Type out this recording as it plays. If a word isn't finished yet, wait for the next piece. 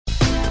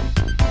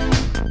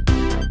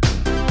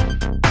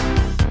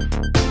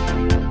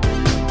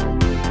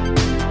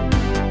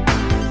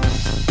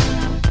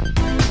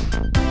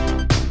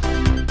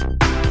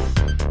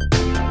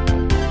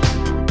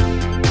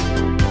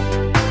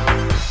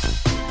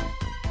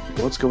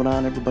What's going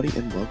on, everybody,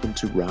 and welcome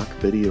to Rock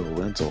Video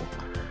Rental.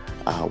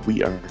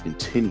 We are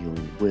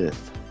continuing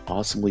with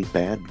Awesomely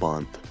Bad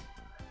Month.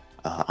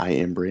 I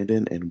am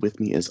Brandon, and with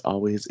me, as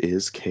always,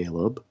 is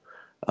Caleb.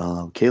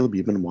 Caleb,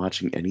 you've been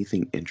watching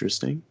anything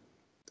interesting?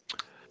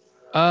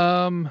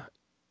 Yeah,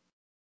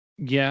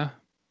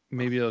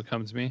 maybe it'll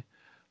come to me.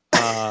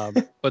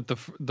 But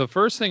the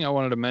first thing I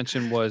wanted to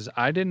mention was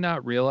I did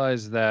not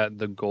realize that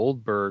the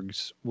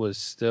Goldbergs was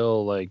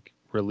still like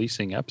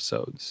releasing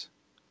episodes.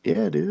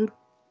 Yeah, dude.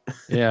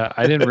 Yeah,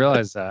 I didn't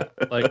realize that.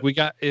 Like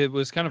it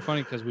was kind of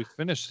funny because we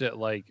finished it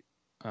like,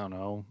 I don't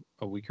know,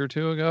 a week or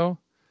two ago.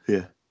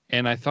 Yeah.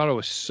 And I thought it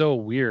was so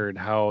weird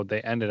how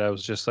they ended. I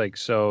was just like,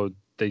 so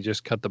they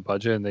just cut the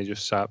budget and they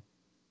just stopped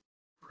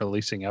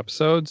releasing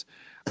episodes.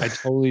 I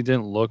totally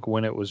didn't look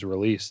when it was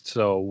released.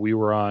 So we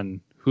were on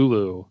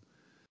Hulu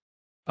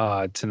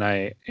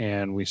tonight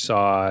and we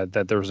saw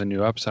that there was a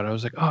new episode. I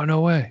was like, oh, no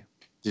way.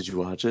 Did you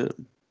watch it?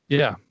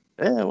 Yeah.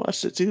 Yeah, I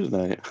watched it too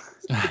tonight.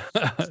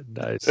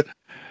 Nice.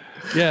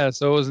 Yeah,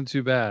 so it wasn't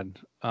too bad.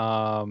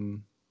 So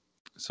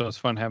it's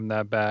fun having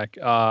that back.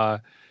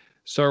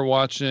 Start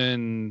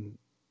watching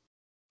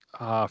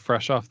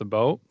Fresh Off the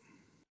Boat.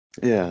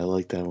 Yeah, I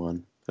like that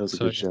one. That was a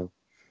good show.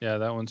 Yeah,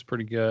 that one's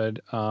pretty good.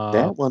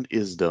 That one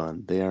is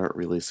done. They aren't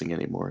releasing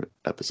any more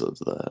episodes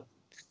of that.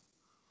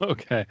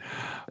 Okay.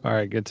 All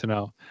right, good to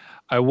know.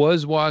 I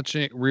was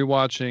rewatching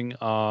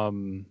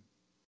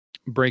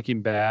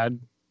Breaking Bad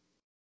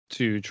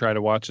to try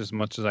to watch as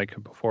much as I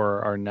could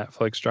before our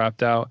Netflix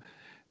dropped out.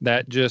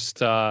 That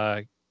just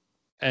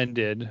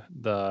ended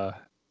the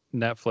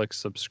Netflix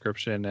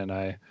subscription and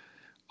I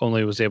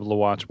only was able to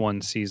watch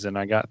one season.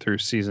 I got through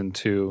season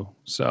 2,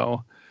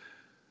 so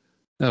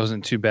that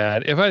wasn't too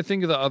bad. If I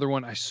think of the other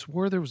one, I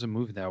swore there was a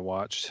movie that I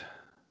watched,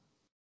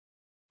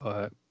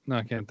 but no,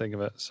 I can't think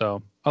of it.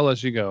 So I'll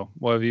let you go.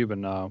 What have you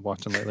been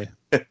watching lately?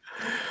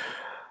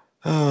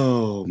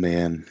 Oh,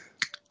 man.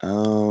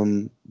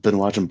 Been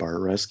watching Bar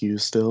Rescue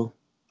still.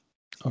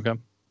 Okay.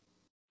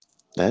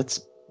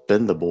 That's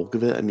been the bulk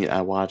of it. I mean,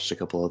 I watched a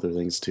couple other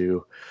things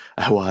too.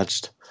 I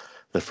watched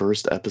the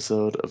first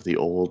episode of the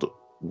old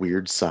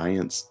Weird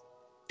Science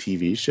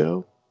TV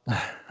show.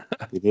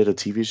 They made a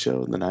TV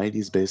show in the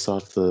 90s based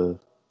off the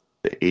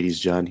 80s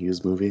John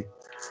Hughes movie.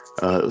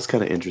 It was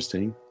kind of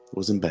interesting. It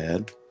wasn't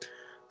bad.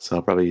 So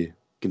I'll probably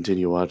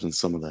continue watching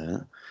some of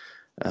that.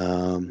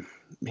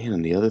 Man,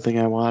 and the other thing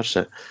I watched,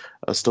 I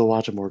was still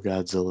watching more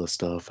Godzilla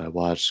stuff. I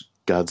watched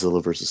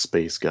Godzilla vs.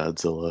 Space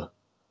Godzilla.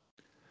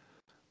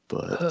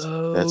 But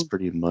that's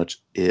pretty much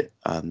it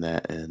on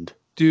that end.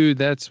 Dude,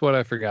 that's what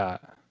I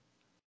forgot.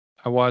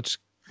 I watched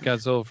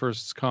Godzilla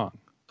vs. Kong.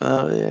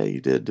 Oh, yeah,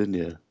 you did, didn't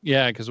you?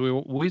 Yeah, because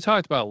we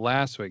talked about it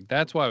last week.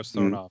 That's why I was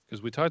thrown off,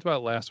 because we talked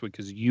about it last week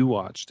because you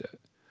watched it.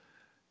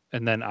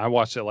 And then I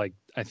watched it, like,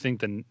 I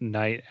think the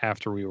night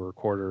after we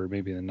recorded, or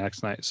maybe the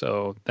next night.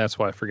 So that's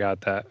why I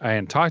forgot that I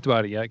hadn't talked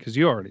about it yet, because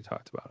you already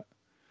talked about it.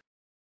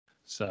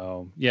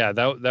 So, yeah,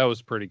 that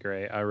was pretty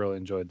great. I really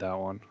enjoyed that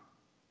one.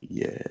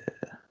 Yeah.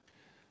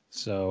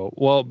 So,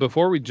 well,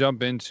 before we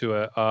jump into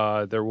it,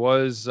 there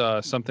was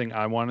something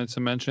I wanted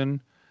to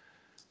mention.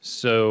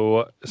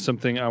 So,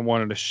 something I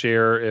wanted to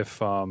share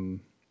if, well,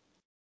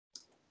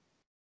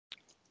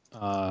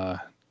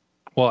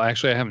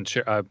 actually, I haven't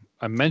shared.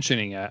 I'm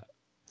mentioning it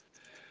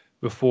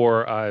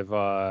before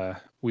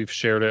we've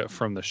shared it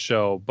from the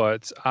show,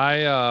 but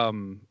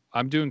I'm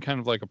doing kind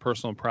of like a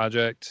personal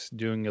project,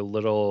 doing a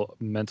little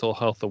mental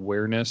health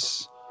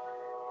awareness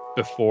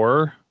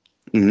before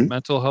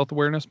Mental Health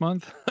Awareness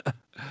Month.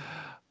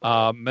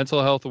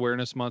 Mental Health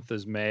Awareness Month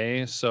is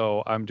May,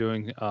 so I'm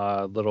doing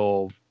a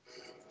little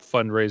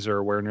fundraiser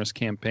awareness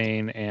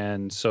campaign,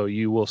 and so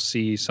you will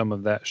see some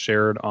of that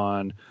shared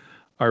on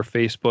our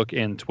Facebook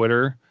and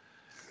Twitter.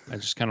 I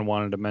just kind of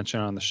wanted to mention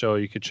on the show.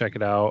 You could check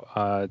it out.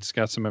 It's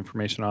got some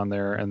information on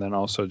there, and then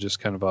also just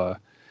kind of a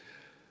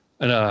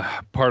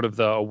part of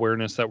the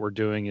awareness that we're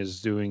doing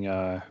is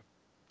doing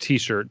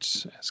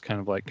T-shirts as kind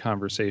of like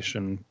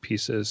conversation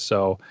pieces.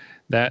 So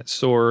that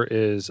store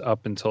is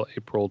up until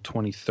April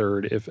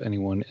 23rd if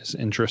anyone is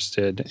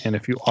interested. And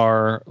if you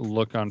are,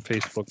 look on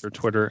Facebook or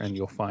Twitter and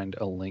you'll find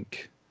a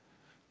link.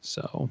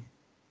 So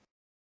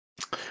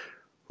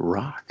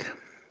rock.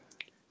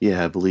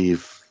 Yeah, I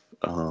believe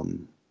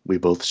we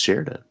both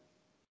shared it.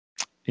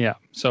 Yeah,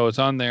 so it's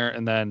on there,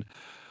 and then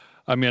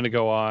I'm going to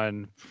go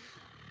on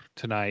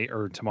tonight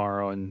or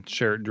tomorrow and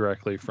share it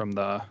directly from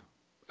the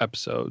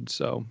episode.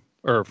 So,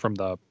 or from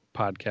the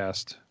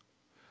podcast.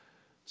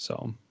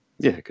 So,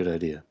 yeah, good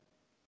idea.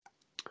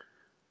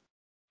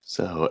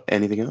 So,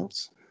 anything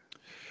else?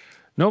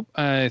 Nope.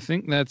 I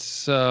think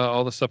that's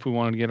all the stuff we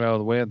wanted to get out of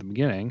the way at the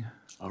beginning.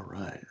 All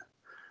right.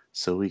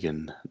 So we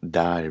can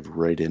dive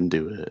right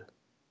into it.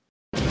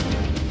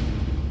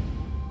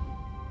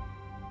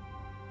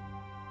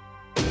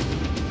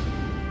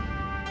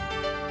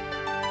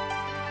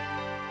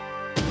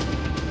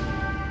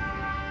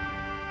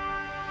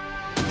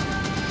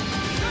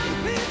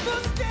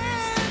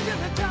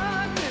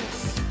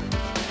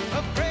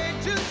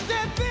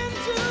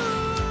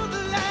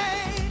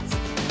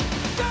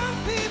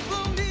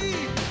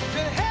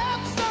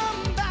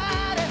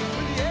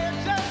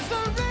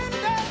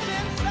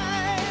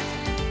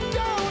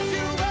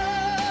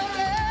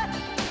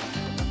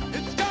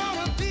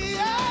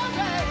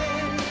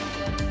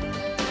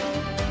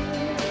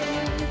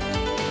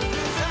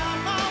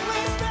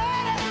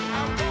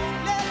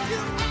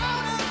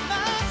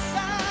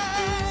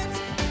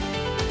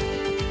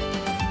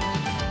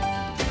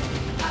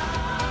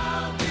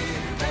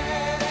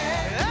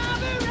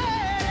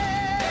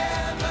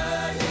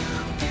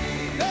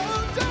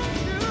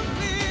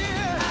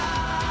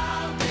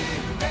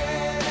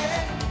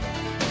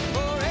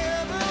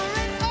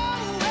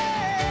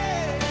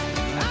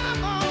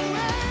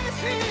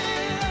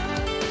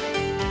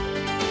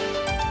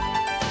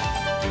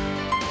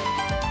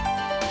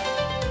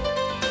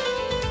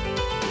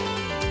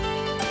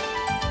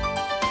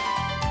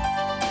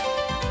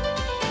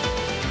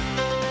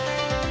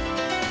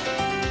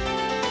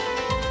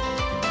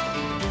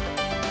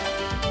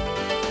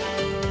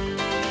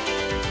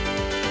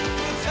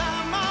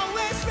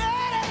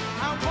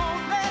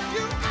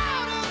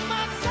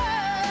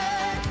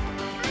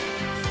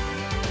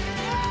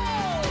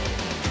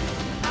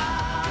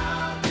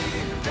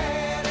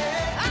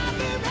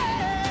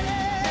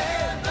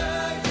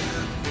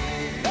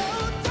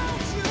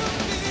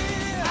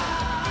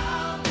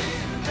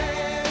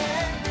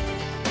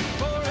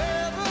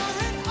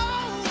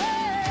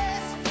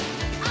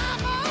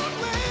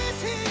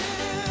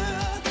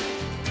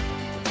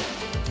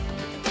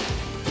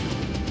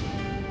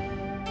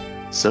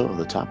 So,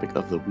 the topic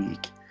of the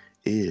week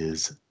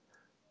is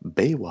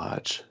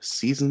Baywatch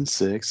Season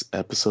 6,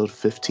 Episode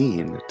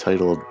 15,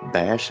 titled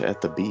Bash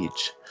at the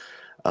Beach.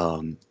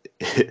 Um,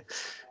 it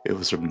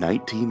was from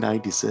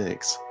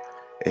 1996.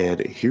 And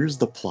here's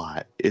the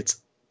plot.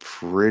 It's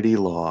pretty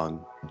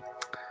long.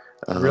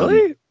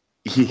 Really?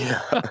 Yeah.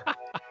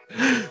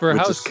 For Which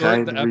how is short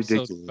kind the of episode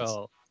ridiculous.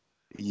 felt.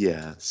 Yeah,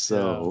 Yeah.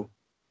 so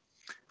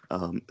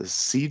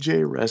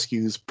CJ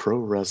rescues pro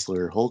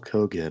wrestler Hulk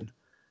Hogan,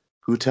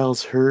 who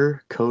tells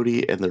her,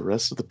 Cody, and the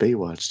rest of the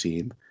Baywatch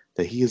team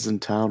that he is in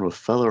town with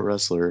fellow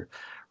wrestler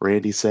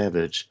Randy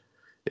Savage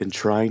and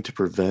trying to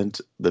prevent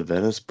the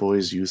Venice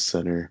Boys Youth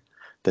Center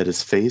that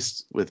is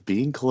faced with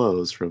being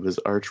closed from his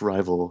arch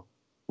rival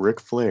Ric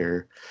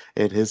Flair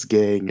and his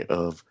gang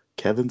of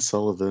Kevin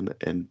Sullivan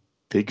and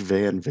Big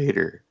Van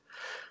Vader.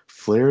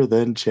 Flair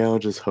then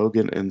challenges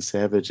Hogan and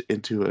Savage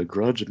into a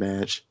grudge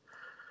match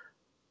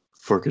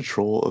for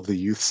control of the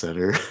youth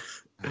center.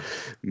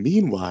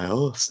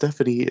 Meanwhile,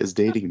 Stephanie is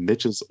dating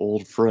Mitch's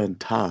old friend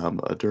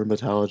Tom, a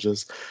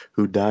dermatologist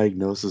who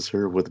diagnoses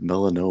her with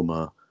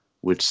melanoma,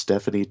 which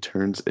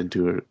turns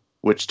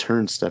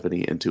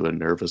Stephanie into a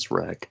nervous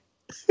wreck.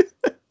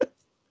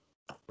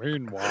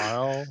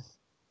 Meanwhile,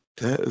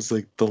 That is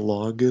like the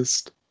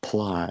longest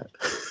plot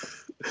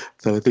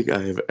that I think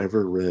I have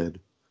ever read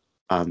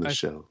on the I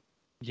show.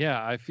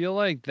 yeah, I feel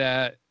like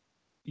that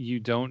you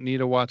don't need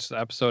to watch the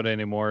episode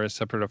anymore,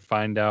 except for to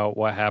find out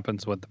what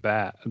happens with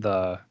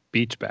the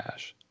beach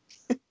bash.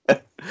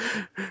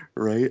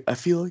 Right? I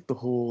feel like the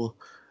whole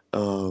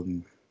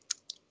um,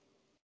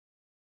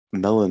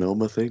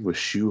 melanoma thing was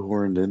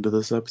shoehorned into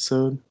this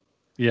episode.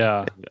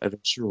 Yeah. I'm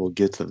sure we'll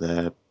get to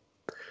that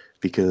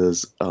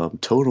because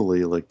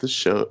totally, like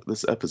this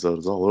episode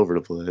is all over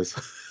the place.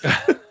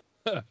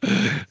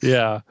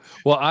 Yeah.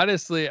 Well,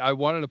 honestly, I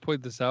wanted to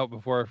point this out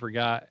before I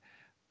forgot.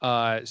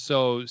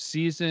 So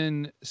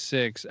season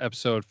 6,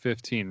 episode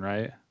 15,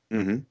 right?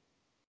 Hmm.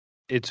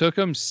 It took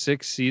them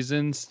 6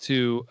 seasons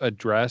to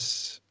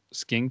address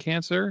skin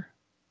cancer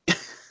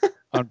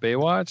on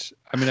Baywatch.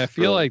 I mean, I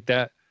feel Right. like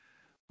that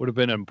would have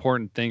been an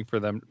important thing for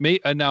them.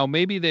 Now,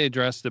 maybe they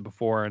addressed it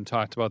before and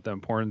talked about the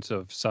importance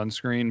of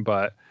sunscreen,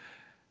 but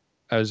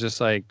I was just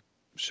like,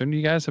 shouldn't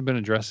you guys have been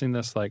addressing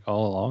this like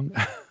all along?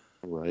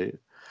 Right.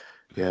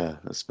 Yeah,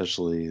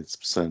 especially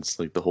since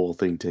like the whole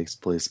thing takes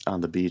place on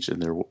the beach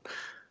and they're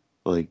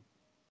like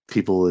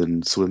people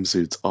in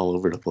swimsuits all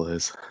over the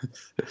place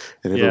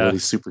and Yeah.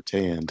 everybody's super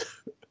tanned.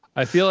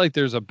 I feel like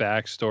there's a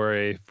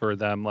backstory for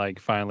them, like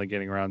finally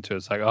getting around to it.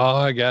 It's like, oh,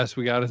 I guess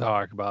we got to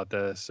talk about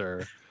this,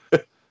 or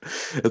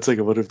It's like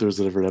I wonder if there's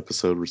ever an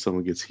episode where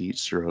someone gets heat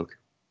stroke.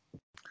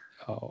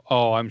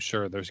 oh, I'm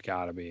sure there's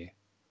got to be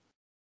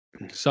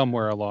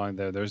somewhere along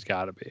there. There's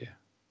got to be.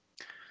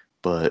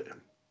 But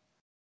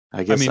I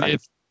I guess mean, I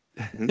if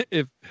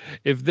Mhm.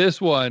 if this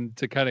one,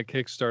 to kind of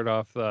kickstart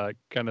off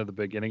kind of the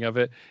beginning of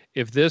it,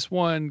 if this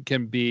one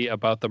can be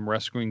about them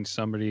rescuing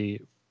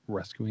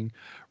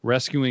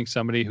rescuing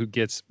somebody who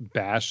gets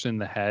bashed in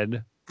the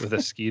head with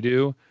a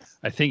skidoo,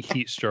 I think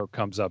heat stroke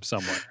comes up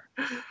somewhere.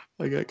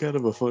 I got kind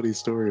of a funny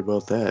story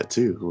about that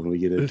too when we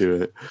get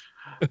into it.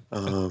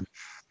 Um,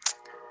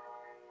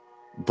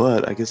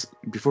 but I guess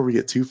before we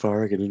get too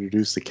far, I can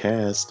introduce the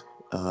cast.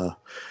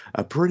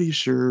 I'm pretty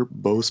sure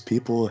most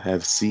people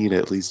have seen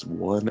at least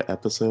one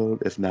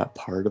episode, if not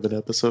part of an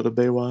episode of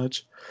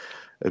Baywatch.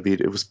 I mean,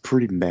 it was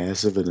pretty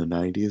massive in the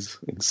 90s,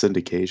 in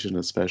syndication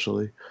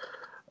especially.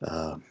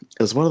 It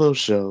was one of those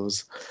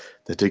shows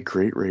that did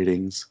great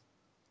ratings.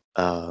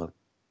 Uh,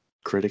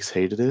 Critics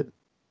hated it,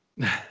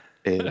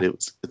 and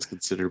it's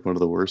considered one of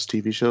the worst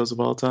TV shows of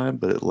all time,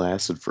 but it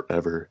lasted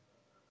forever.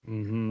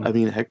 Hmm. I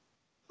mean, heck,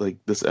 like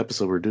this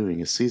episode we're doing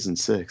is season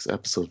 6,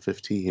 episode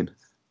 15.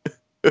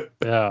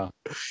 Yeah,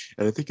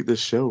 And I think this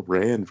show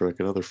ran for like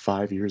another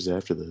 5 years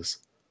after this.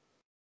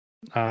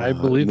 I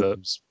And believe then it.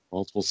 there's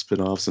multiple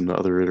spin-offs and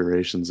other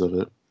iterations of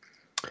it.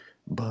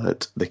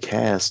 But the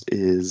cast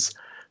is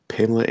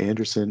Pamela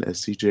Anderson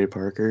as CJ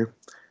Parker,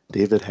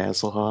 David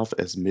Hasselhoff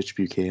as Mitch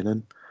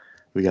Buchanan.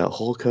 We got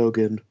Hulk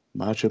Hogan,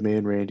 Macho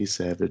Man Randy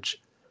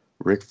Savage,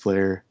 Ric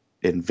Flair,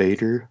 and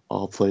Vader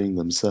all playing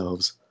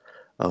themselves.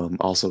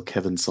 Also,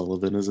 Kevin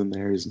Sullivan is in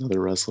there. He's another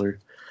wrestler.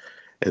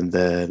 And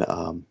then,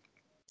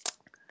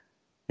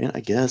 I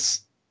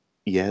guess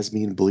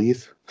Yasmin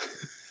Bleeth.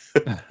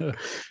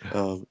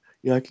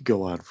 Yeah, I could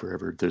go on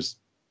forever. This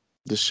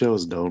show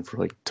is known for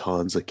like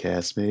tons of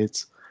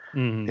castmates,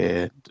 Hmm.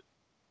 and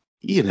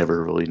you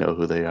never really know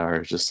who they are.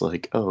 It's just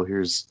like, oh,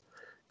 here's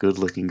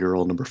good-looking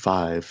girl number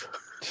 5.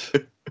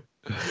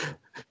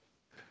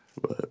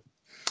 But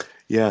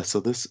yeah, so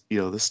this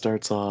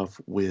starts off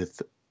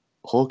with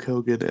Hulk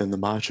Hogan and the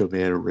Macho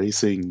Man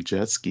racing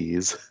jet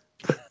skis.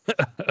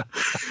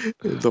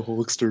 The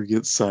Hulkster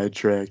gets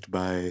sidetracked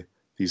by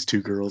these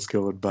two girls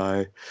going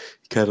by.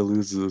 He kind of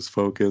loses his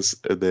focus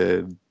and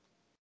then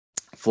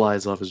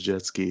flies off his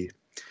jet ski,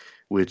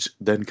 which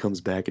then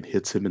comes back and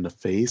hits him in the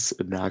face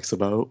and knocks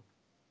him out.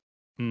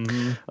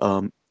 Hmm.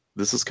 Um,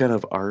 this is kind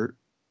of art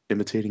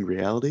imitating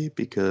reality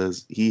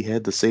because he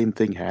had the same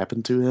thing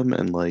happen to him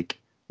in like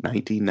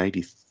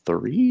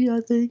 1993, I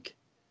think.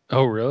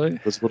 Oh, really?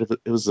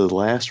 It was the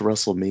last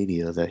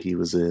WrestleMania that he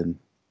was in.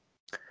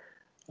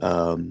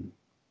 Um,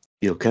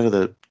 kind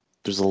of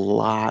there's a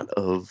lot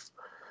of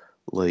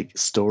like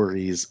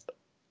stories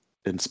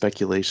and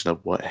speculation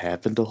of what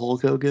happened to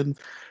Hulk Hogan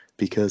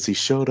because he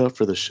showed up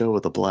for the show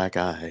with a black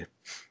eye,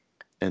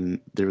 and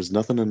there was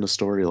nothing in the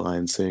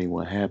storyline saying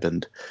what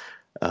happened.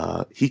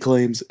 He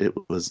claims it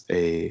was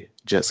a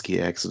jet ski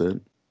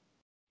accident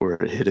where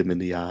it hit him in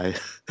the eye.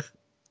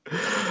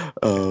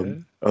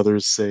 Okay.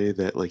 Others say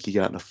that like he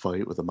got in a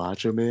fight with a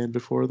Macho Man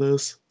before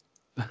this,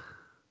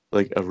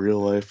 like a real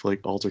life like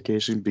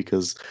altercation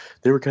because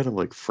they were kind of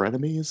like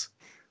frenemies,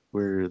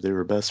 where they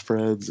were best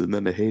friends and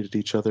then they hated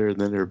each other and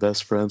then they were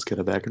best friends, kind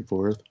of back and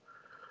forth.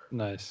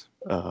 Nice.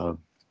 Uh,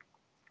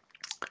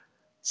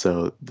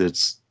 so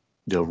there's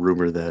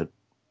rumor that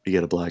you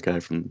get a black eye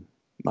from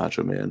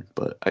Macho Man,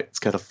 but it's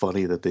kind of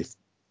funny that this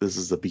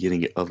is the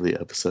beginning of the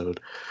episode.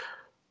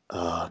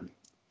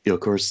 Of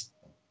course,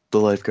 the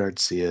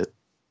lifeguards see it.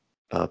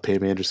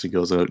 Pam Anderson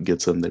goes out and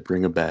gets him. They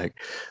bring him back.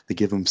 They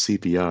give him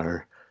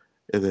CPR,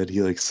 and then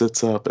he like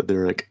sits up, and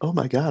they're like, "Oh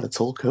my God, it's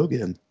Hulk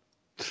Hogan,"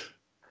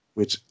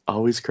 which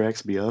always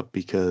cracks me up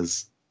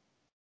because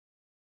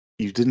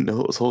you didn't know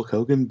it was Hulk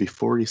Hogan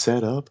before he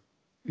sat up.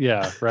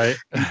 Yeah, right.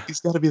 He's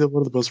got to be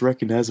one of the most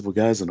recognizable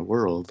guys in the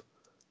world.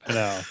 I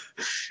know.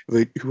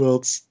 Like who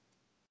else?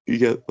 You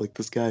got like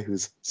this guy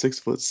who's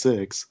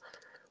 6'6",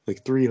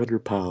 like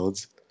 300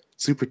 pounds,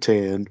 super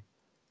tan,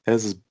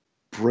 has his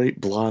bright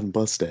blonde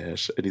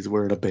mustache, and he's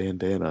wearing a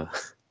bandana.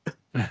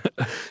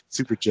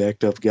 Super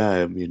jacked up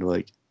guy. I mean,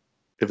 like,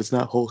 if it's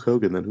not Hulk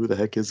Hogan, then who the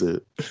heck is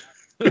it?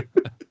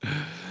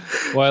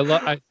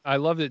 Well, I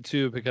loved it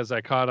too because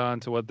I caught on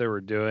to what they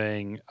were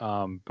doing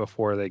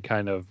before they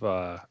kind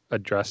of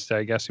addressed it,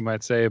 I guess you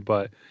might say.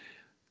 But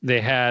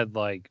they had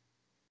like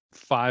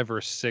 5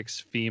 or 6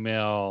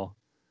 female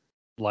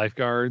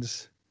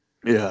lifeguards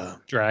Yeah.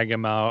 drag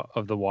him out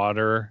of the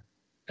water,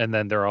 and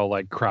then they're all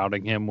like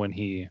crowding him when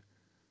he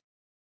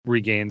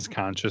regains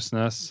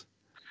consciousness.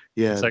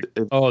 Yeah. It's like,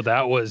 oh,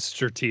 that was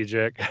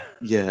strategic.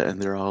 Yeah,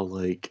 and they're all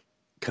like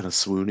kind of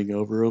swooning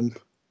over him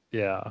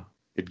Yeah.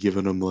 and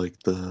giving him like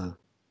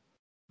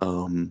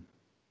um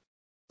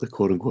the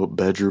quote unquote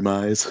bedroom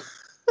eyes.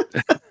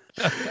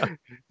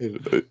 And,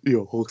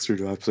 Hulkster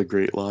drops a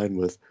great line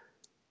with,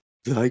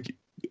 "Did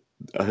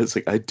I was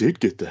like, I did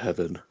get to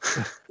heaven."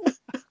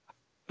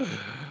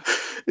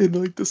 In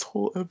like this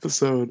whole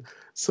episode.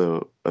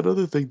 So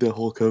another thing that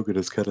Hulk Hogan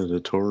is kind of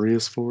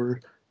notorious for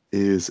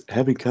is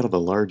having kind of a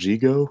large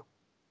ego,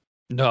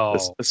 No.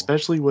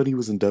 especially when he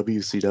was in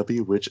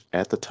WCW, which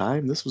at the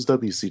time this was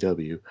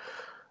WCW.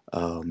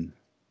 Um,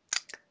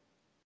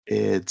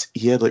 and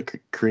he had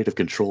like creative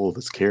control of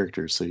his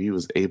characters, so he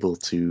was able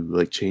to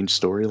like change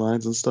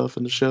storylines and stuff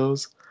in the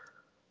shows.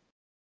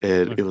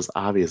 And it Okay. was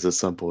obvious at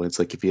some points,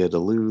 like if he had to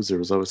lose, there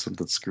was always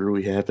something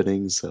screwy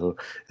happening, so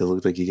it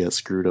looked like he got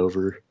screwed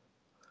over.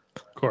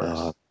 Of Uh,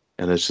 course.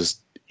 and it's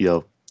just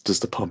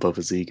just to pump up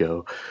his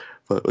ego.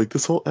 But like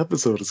this whole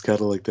episode is kind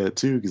of like that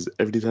too, because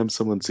every time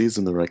someone sees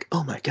him, they're like,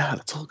 "Oh my God,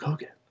 it's Hulk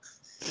Hogan!"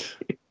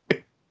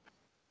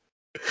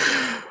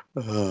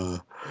 uh,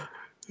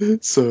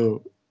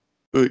 so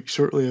like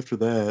shortly after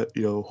that,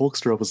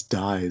 Hulkster almost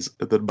dies,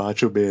 and then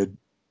Macho Man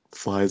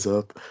flies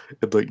up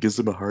and like gives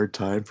him a hard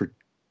time for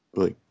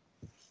like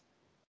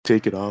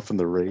taking off in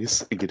the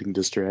race and getting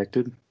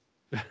distracted.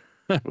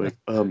 Like,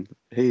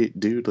 hey,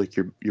 dude, like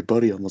your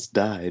buddy almost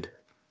died.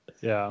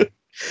 Yeah.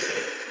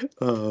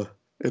 Uh,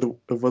 and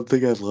one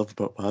thing I love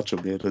about Macho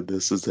Man in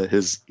this is that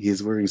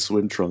he's wearing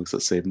swim trunks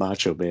that say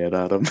Macho Man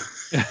on them.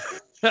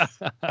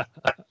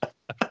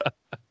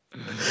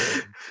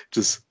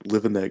 Just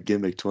living that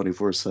gimmick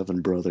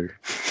 24/7, brother.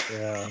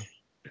 Yeah.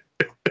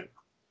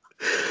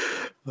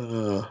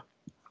 Uh,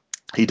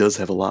 he does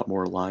have a lot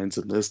more lines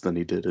in this than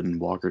he did in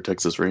Walker,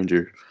 Texas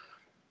Ranger.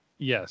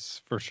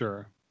 Yes, for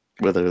sure.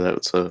 Whether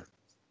that's a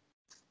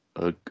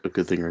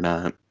good thing or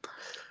not.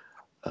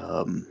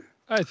 Um,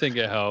 I think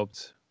it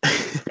helped.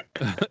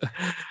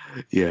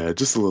 yeah,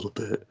 just a little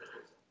bit.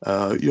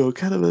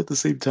 Kind of at the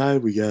same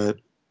time, we got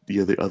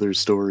the other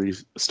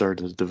stories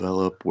starting to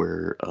develop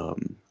where,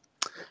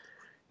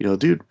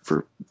 dude,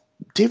 for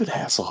David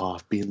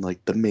Hasselhoff being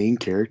like the main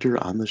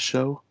character on the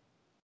show,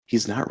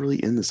 he's not really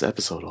in this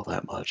episode all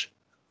that much.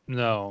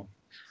 No.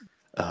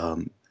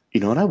 Um,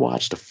 and I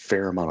watched a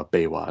fair amount of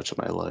Baywatch in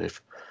my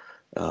life,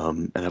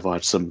 and I've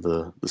watched some of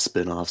the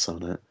spin-offs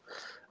on it.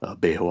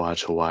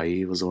 Baywatch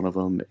Hawaii was one of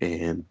them,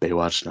 and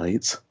Baywatch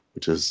Nights,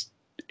 which is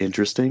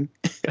interesting.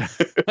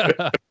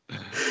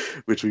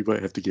 Which we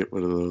might have to get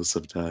one of those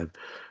sometime.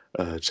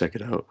 Check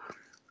it out.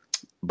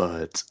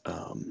 But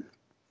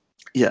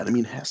yeah, I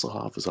mean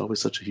Hasselhoff was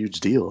always such a huge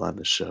deal on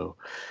this show,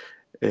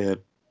 and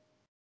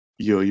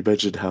you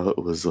mentioned how it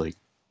was like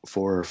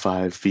 4 or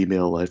 5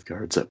 female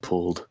lifeguards that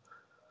pulled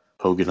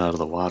Hogan out of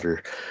the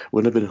water.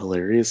 Wouldn't it have been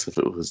hilarious if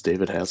it was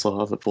David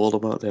Hasselhoff that pulled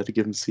him out and had to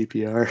give him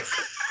CPR?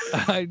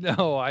 I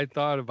know. I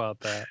thought about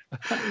that.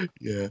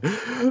 Yeah.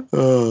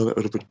 Oh, that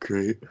would have been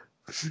great.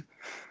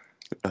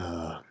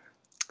 Uh,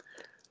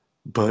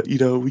 But you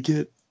know, we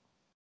get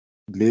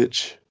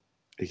Mitch,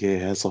 aka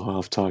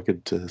Hasselhoff,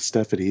 talking to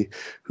Stephanie,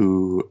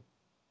 who,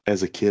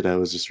 as a kid, I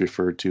was just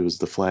referred to as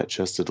the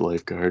flat-chested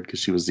lifeguard because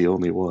she was the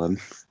only one.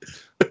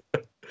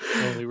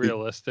 Only The-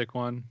 realistic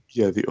one.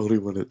 yeah, the only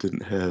one that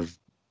didn't have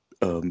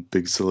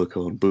big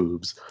silicone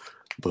boobs.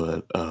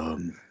 But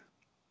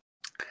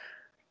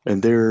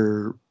and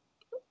they're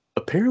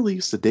apparently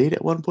used to date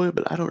at one point,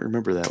 but I don't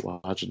remember that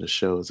watching the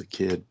show as a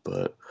kid.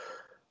 But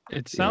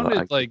It you know,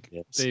 sounded like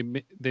guess.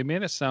 they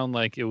made it sound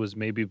like it was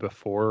maybe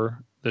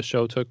before the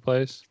show took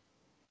place.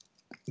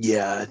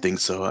 Yeah, I think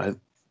so.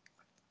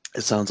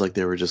 It sounds like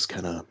they were just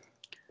kind of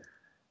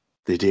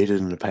they dated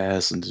in the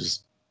past and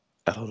just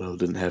I don't know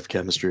didn't have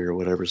chemistry or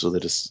whatever, so they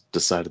just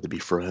decided to be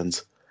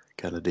friends,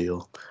 kind of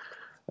deal.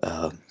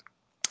 Um,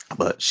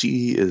 but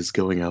she is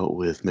going out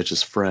with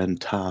Mitch's friend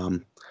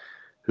Tom,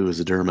 who is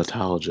a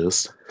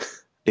dermatologist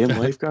and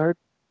lifeguard.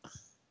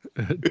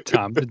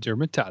 Tom the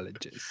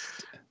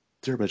dermatologist.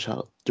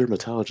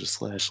 Dermatologist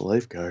slash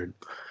lifeguard.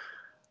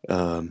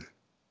 Um,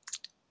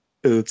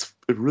 it's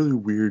a really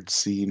weird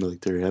scene.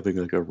 Like they're having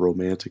like a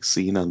romantic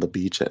scene on the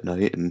beach at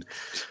night, and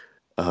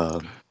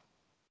um,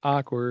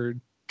 Awkward.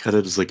 kind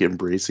of just like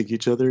embracing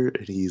each other.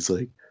 And he's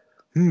like,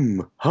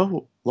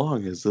 how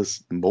long is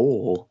this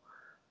mole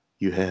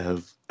you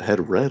have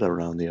had red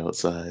around the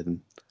outside? And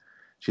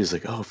she's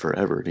like, oh,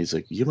 forever. And he's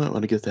like, you might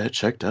want to get that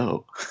checked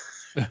out.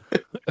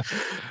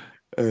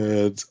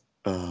 And,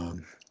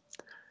 um,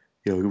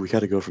 you know, we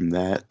kind of go from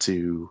that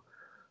to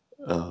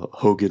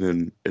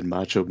Hogan and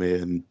Macho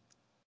Man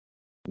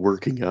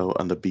working out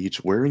on the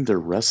beach wearing their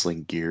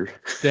wrestling gear.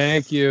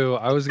 Thank you.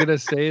 I was gonna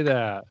say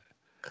that.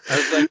 I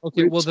was like,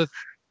 okay, well Which, the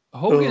oh,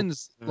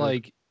 Hogan's God.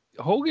 like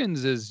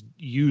Hogan's is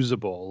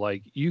usable.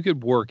 Like you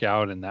could work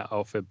out in that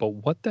outfit, but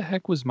what the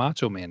heck was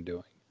Macho Man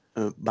doing?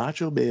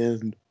 Macho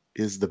Man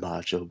is the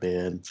Macho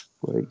Man.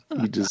 Like,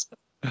 he just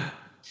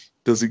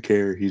doesn't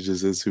care. He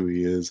just is who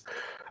he is.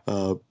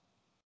 Uh,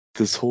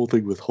 this whole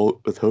thing with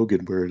with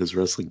Hogan wearing his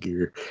wrestling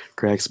gear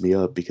cracks me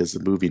up because the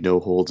movie No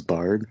Holds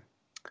Barred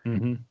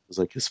Hmm. was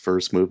like his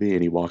first movie,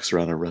 and he walks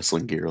around in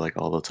wrestling gear like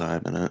all the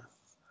time in it.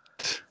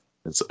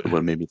 That's what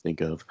it made me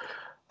think of.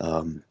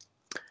 Um,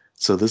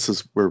 so this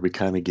is where we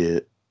kind of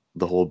get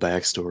the whole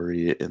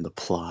backstory and the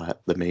plot,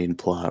 the main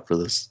plot for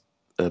this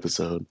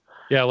episode.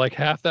 Yeah, like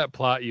half that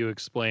plot you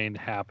explained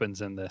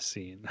happens in this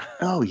scene.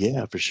 Oh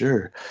yeah, for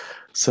sure.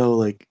 So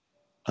like,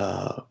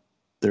 uh,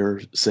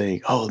 they're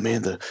saying, "Oh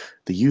man, the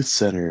youth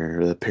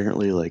center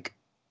apparently like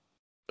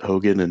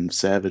Hogan and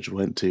Savage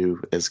went to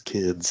as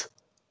kids."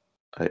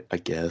 I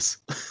guess.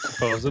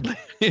 Supposedly.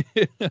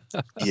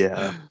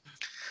 Yeah.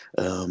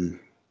 Um,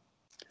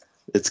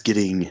 it's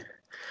getting.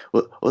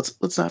 Well,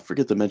 let's not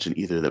forget to mention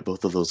either that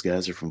both of those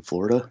guys are from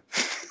Florida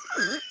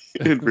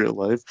in real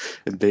life,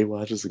 and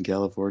Baywatch is in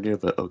California.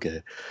 But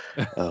okay.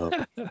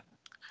 Um,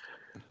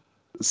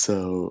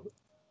 so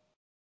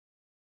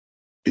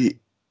it,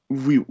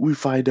 we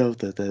find out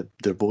that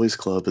their boys'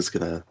 club is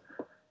gonna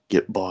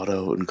get bought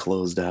out and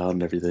closed down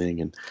and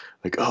everything, and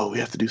like, oh, we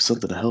have to do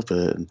something to help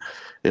it.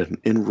 And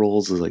in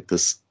rolls is like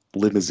this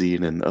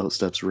limousine, and out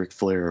steps Ric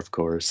Flair, of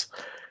course,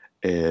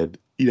 and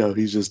you know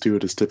he's just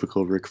doing his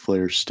typical Ric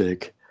Flair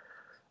shtick,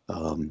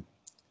 um,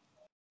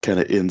 kind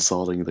of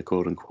insulting the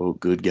quote unquote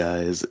good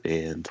guys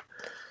and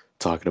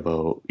talking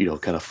about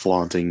kind of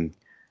flaunting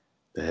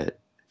that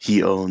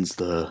he owns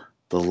the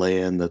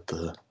land that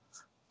the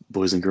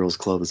Boys and Girls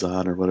Club is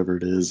on or whatever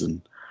it is,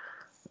 and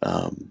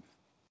um,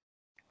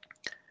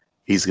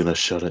 he's gonna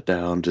shut it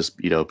down just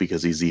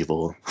because he's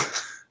evil.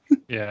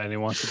 Yeah, and he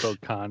wants to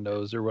build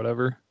condos or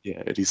whatever.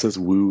 Yeah, and he says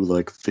 "woo"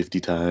 like 50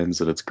 times,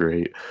 and it's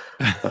great.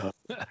 Uh,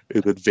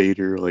 and then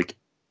Vader like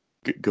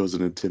goes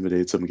and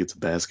intimidates him, gets a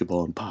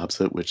basketball and pops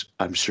it, which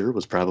I'm sure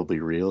was probably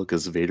real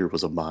because Vader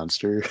was a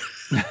monster.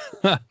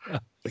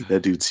 Like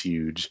that dude's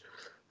huge,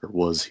 or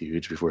was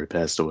huge before he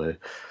passed away.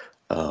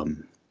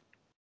 Um,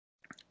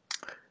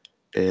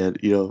 and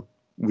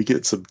we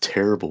get some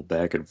terrible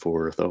back and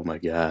forth. Oh my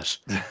gosh.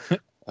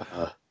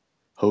 Uh,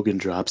 Hogan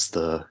drops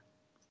the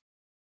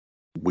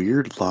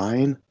weird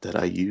line that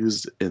I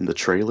used in the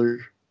trailer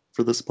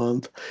for this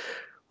month,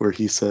 where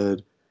he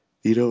said,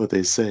 "You know what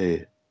they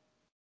say,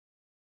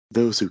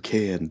 those who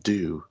can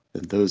do,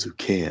 and those who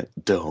can't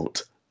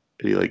don't."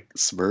 And he like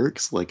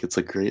smirks like it's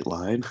a great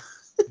line.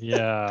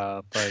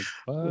 Yeah, like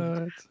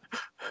what?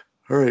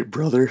 All right,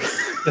 brother.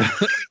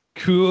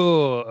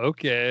 Cool.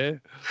 Okay.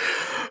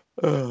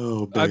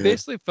 Oh I man.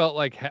 basically felt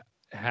like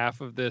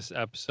half of this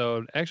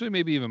episode, actually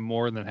maybe even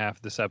more than half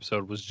of this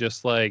episode, was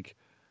just like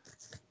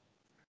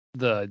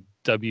the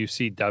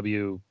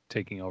WCW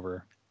taking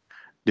over.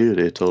 Dude,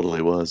 it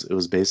totally was. It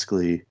was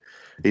basically,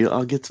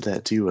 I'll get to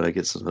that too when I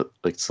get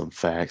some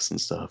facts and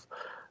stuff.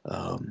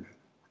 Um,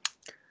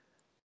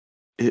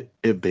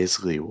 it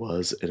basically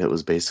was, and it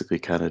was basically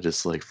kind of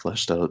just like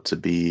fleshed out to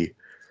be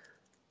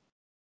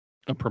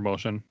A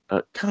promotion.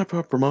 kind of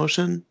a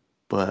promotion,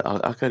 but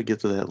I'll kind of get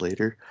to that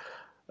later.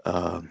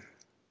 Um,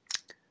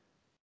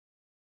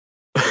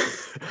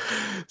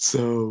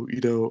 so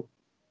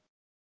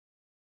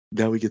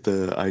now we get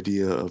the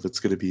idea of it's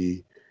going to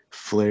be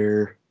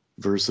Flair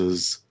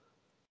versus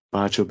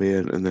Macho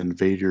Man, and then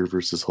Vader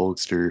versus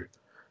Hulkster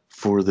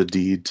for the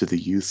deed to the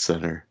youth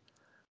center,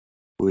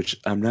 which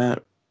I'm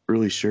not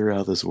really sure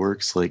how this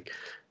works. Like,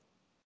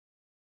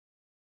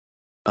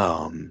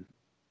 um,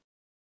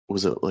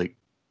 was it like,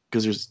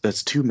 because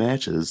that's two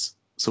matches.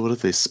 So what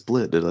if they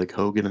split? Did like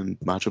Hogan and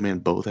Macho Man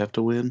both have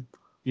to win?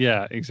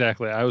 Yeah,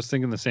 exactly. I was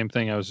thinking the same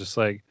thing. I was just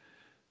like,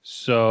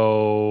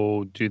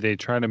 so do they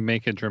try to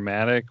make it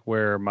dramatic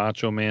where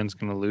Macho Man's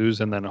going to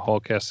lose and then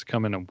Hulk has to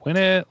come in and win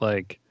it?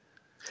 Like,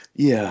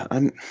 Yeah,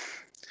 I'm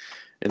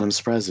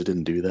surprised they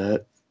didn't do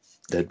that.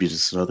 That'd be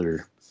just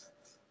another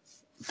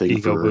thing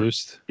ego for,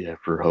 boost. yeah,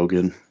 for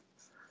Hogan.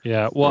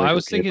 Yeah. Well, They're I like,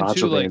 was okay, thinking too,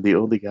 Macho like, Man, the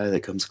only guy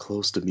that comes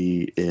close to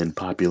me in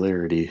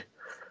popularity.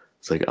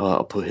 It's like, oh,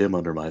 I'll put him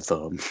under my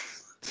thumb.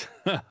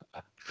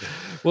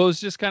 well, it's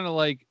just kind of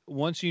like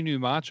once you knew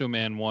Macho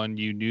Man won,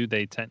 you knew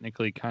they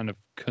technically kind of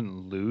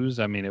couldn't lose.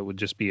 I mean, it would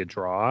just be a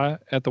draw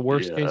at the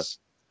worst Yeah. case.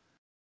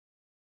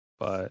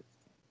 But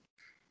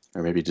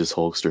Or maybe just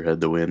Hulkster had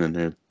the win and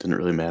it didn't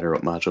really matter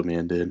what Macho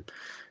Man did.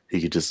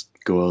 He could just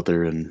go out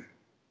there and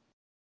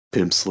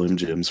pimp Slim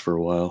Jims for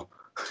a while.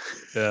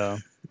 yeah.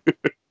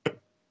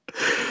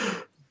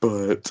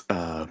 But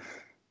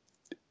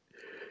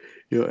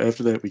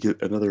after that we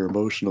get another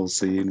emotional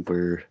scene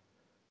where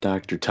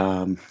Dr.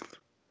 Tom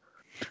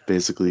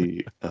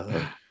basically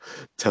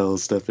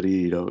tells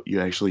Stephanie, you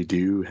actually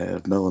do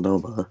have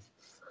melanoma,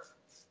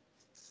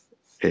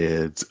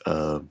 and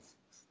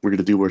we're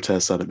gonna do more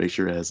tests on it, make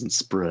sure it hasn't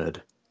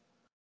spread.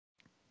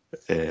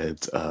 And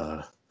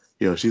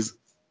she's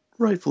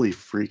rightfully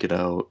freaking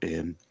out,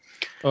 and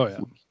Oh yeah.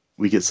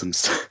 we get some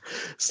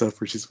stuff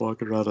where she's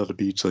walking around on the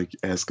beach, like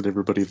asking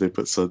everybody if they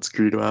put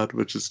sunscreen on,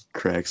 which just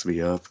cracks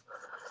me up.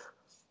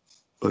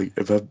 Like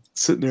if I'm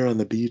sitting there on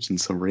the beach and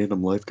some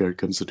random lifeguard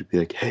comes up to be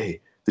like,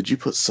 "Hey, did you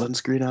put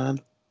sunscreen on?"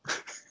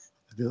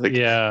 I'd be like,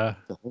 Yeah.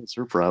 "The hell's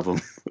her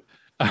problem?"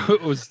 I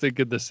was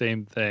thinking the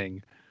same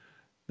thing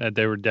that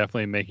they were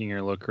definitely making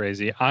her look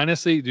crazy.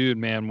 Honestly, dude,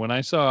 man, when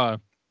I saw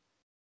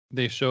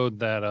they showed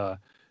that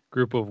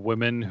group of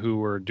women who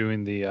were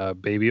doing the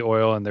baby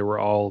oil and they were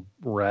all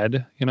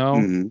red,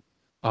 Mhm.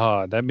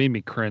 that made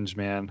me cringe,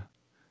 man.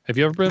 Have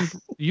you ever been?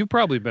 You've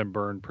probably been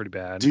burned pretty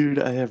bad. Dude,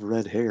 I have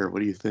red hair. What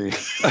do you think?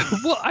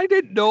 Well, I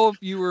didn't know if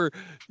you were,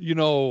 you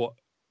know,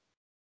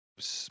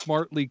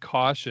 smartly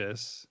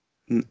cautious.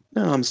 No,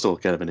 I'm still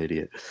kind of an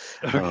idiot.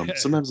 Okay.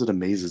 Sometimes it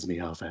amazes me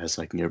how fast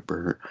I can get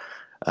burnt.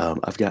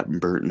 I've gotten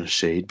burnt in the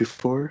shade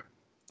before.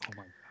 Oh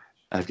my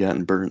I've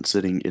gotten burnt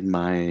sitting in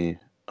my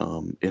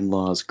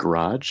in-laws'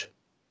 garage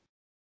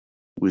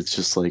with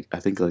just like I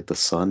think like the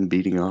sun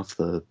beating off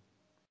the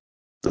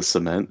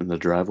cement in the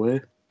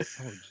driveway.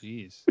 Oh,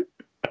 geez.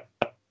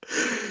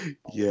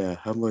 Yeah,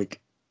 I'm like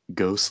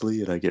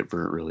ghostly and I get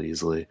burnt really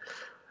easily.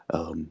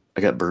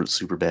 I got burnt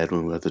super bad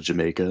when we went to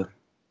Jamaica.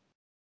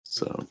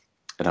 So,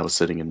 and I was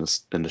sitting in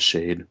the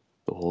shade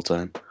the whole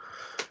time.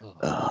 Oh,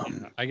 yeah.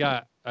 Um,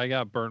 I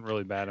got burnt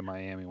really bad in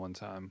Miami one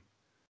time.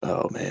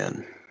 oh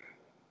man,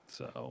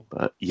 So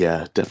but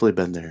yeah, definitely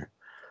been there.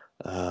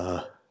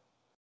 Uh,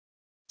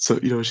 so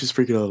she's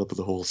freaking out about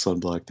the whole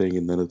sunblock thing,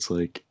 and then it's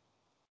like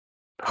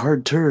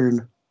hard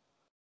turn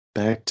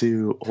back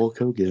to Hulk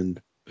Hogan,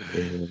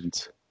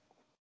 and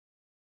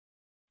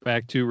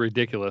back to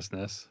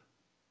ridiculousness.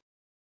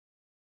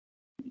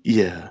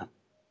 yeah,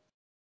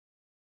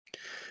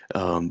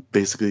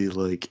 basically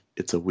like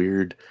it's a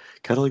weird,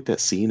 kind of like that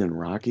scene in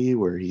Rocky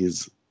where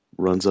he's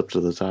runs up to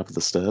the top of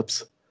the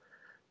steps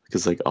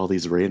because like all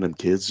these random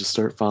kids just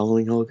start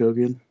following Hulk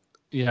Hogan.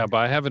 Yeah, but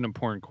I have an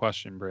important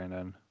question,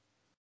 Brandon.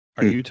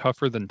 Are Hmm. you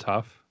tougher than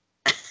tough?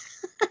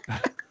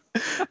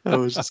 I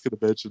was just gonna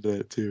mention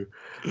that too.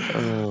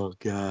 Oh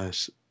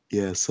gosh,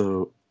 yeah.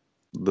 So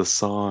the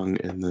song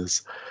in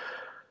this,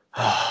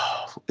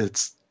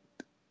 it's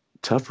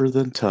tougher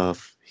than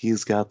tough.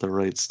 He's got the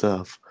right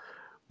stuff.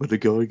 When the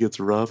going gets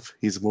rough,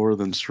 he's more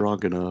than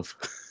strong enough.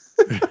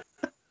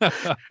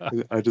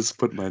 I just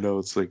put in my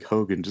notes like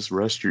Hogan, just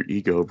rest your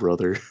ego,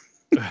 brother.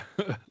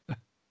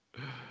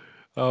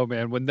 Oh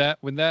man, when that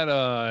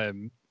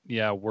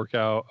yeah,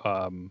 workout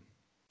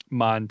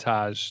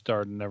montage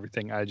started and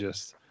everything, I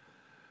just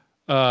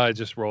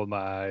rolled my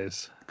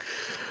eyes.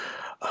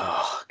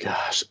 Oh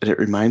gosh, and it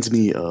reminds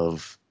me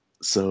of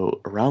so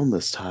around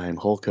this time,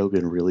 Hulk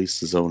Hogan released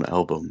his own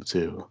album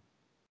too,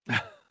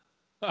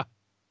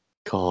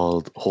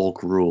 called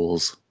Hulk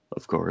Rules,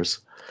 of course,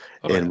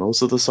 Oh and yeah.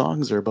 most of the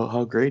songs are about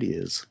how great he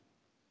is.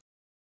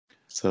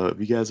 So if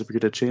you guys ever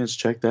get a chance,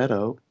 check that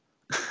out.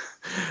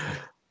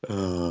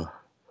 uh,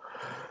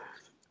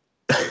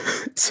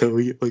 so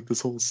we get like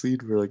this whole scene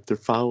where like they're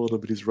following him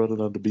and he's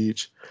running on the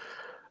beach,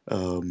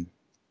 um,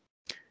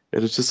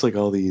 and it's just like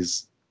all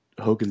these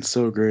Hogan's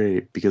so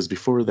great because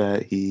before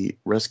that he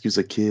rescues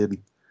a kid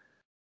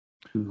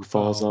who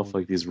falls off Oh.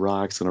 like these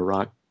rocks and a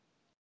rock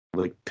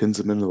like pins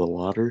him into the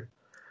water,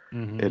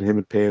 and Hmm. him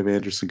and Pam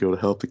Anderson go to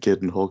help the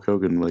kid, and Hulk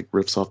Hogan like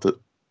rips off the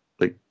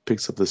like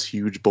picks up this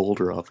huge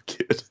boulder off a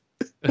kid,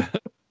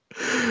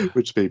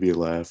 which made me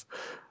laugh.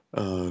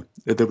 And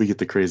then we get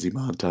the crazy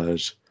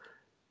montage,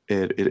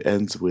 and it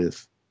ends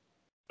with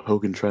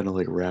Hogan trying to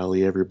like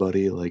rally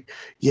everybody, like,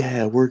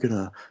 yeah, we're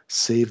gonna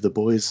save the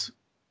boys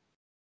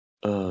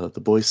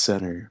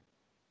center,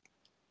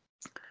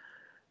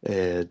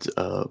 and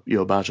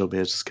Macho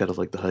Man's just kind of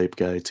like the hype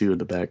guy too in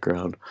the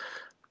background,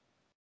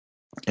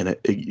 and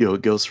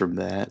it goes from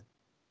that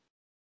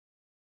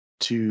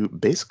to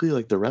basically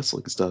like the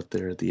wrestling stuff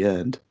there at the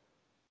end.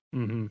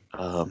 Mm-hmm.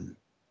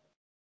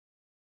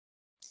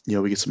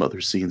 We get some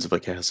other scenes of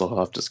like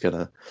Hasselhoff just kind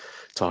of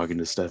talking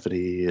to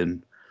Stephanie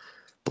and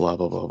blah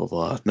blah blah blah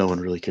blah. No one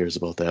really cares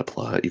about that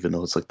plot, even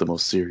though it's like the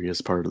most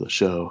serious part of the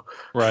show.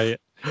 Right.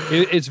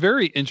 It's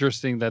very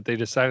interesting that they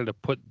decided to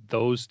put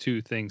those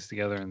two things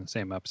together in the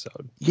same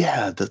episode.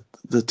 Yeah,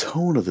 the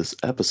tone of this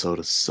episode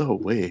is so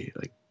way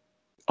like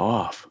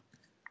off.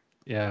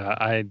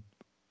 Yeah,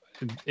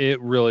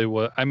 it really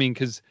was. I mean,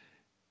 because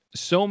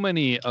so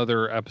many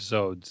other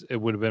episodes, it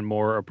would have been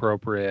more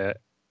appropriate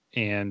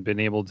and been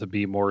able to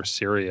be more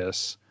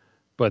serious.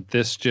 But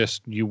this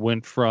just, you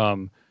went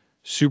from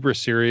super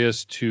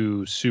serious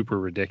to super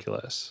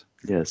ridiculous.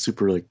 Yeah,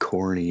 super like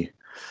corny.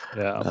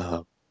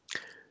 Yeah.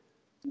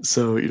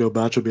 So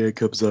Macho Man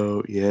comes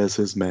out. He has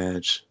his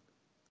match.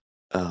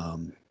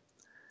 Um,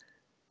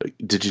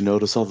 did you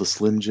notice all the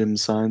Slim Jim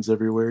signs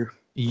everywhere?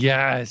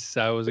 Yes,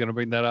 I was going to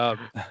bring that up.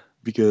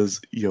 Because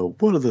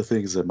one of the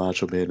things that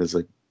Macho Man is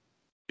like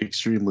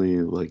extremely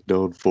like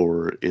known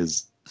for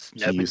is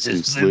he used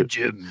to Slim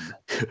Jim.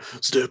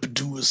 step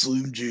into a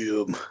Slim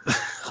Jim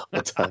all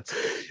the time.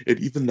 And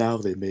even now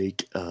they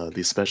make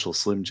these special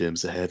Slim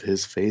Jims that have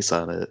his face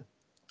on it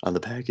on the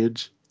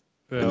package,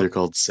 and they're Yep.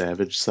 called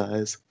Savage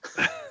Size,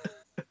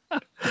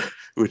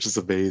 which is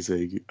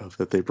amazing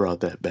that they brought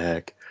that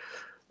back.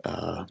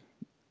 Uh,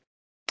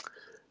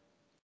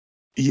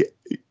 he,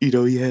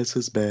 he has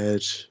his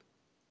badge.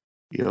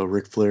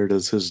 Ric Flair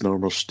does his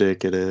normal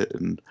shtick at it,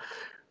 and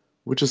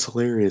which is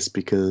hilarious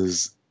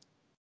because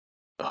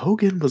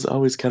Hogan was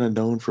always kind of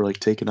known for like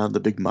taking on the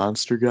big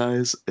monster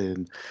guys,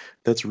 and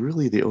that's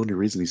really the only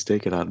reason he's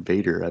taken on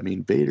Vader. I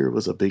mean, Vader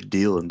was a big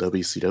deal in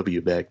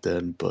WCW back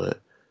then,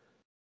 but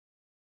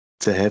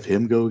to have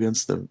him go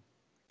against to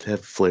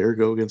have Flair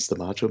go against the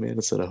Macho Man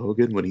instead of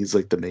Hogan when he's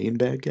like the main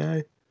bad guy,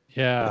 I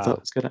Yeah,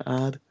 thought was kind of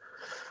odd.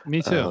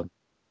 me too. Um,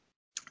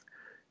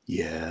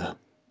 yeah,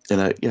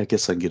 and I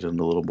guess I can get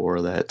into a little more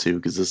of that too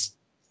because this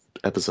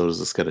episode is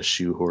just kind of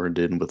shoehorned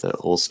in with that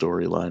whole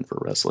storyline for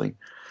wrestling.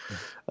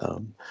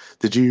 Um,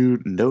 did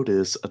you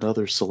notice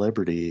another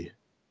celebrity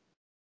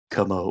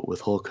come out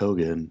with Hulk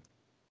Hogan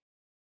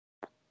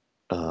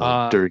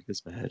Uh, during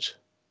his match?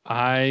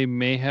 I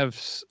may have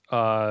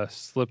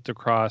slipped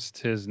across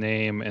his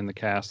name in the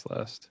cast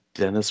list.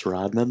 Dennis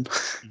Rodman.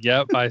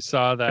 Yep, I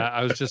saw that.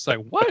 I was just like,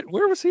 what?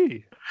 Where was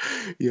he?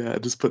 Yeah, I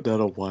just put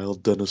down a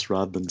wild Dennis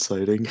Rodman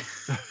sighting.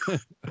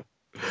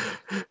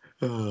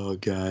 Oh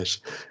gosh,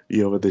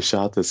 when they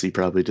shot this, he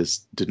probably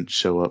just didn't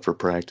show up for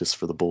practice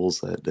for the Bulls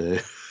that day,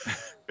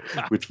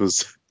 which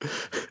was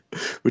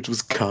which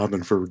was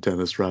common for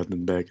Dennis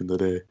Rodman back in the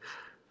day.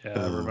 Yeah,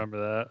 I Uh, remember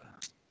that.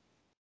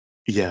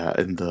 yeah,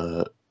 in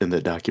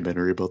the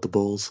documentary about the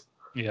Bulls.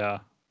 Yeah.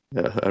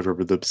 Yeah, I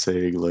remember them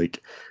saying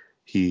like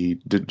he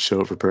didn't show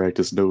up for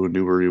practice, no one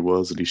knew where he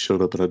was, and he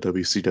showed up in a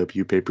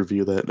WCW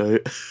pay-per-view that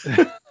night.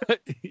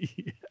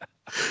 Yeah.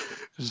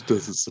 Just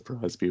doesn't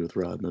surprise me with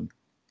Rodman.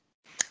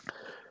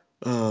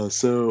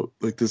 So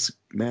like this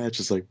match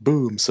is like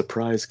boom,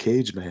 surprise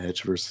cage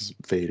match versus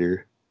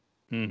Vader.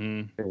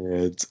 Mm-hmm.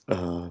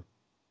 And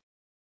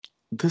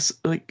this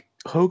like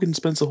Hogan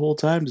spends the whole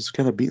time just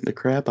kind of beating the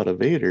crap out of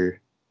Vader.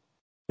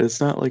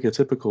 It's not like a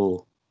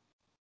typical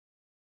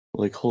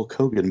like Hulk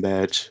Hogan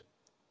match.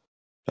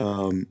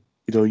 Um,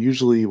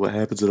 usually what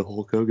happens in a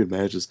Hulk Hogan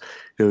match is,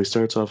 he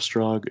starts off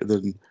strong, and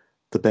then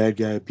the bad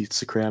guy beats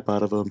the crap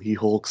out of him. He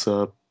hulks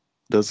up,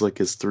 does like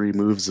his three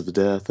moves of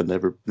death, and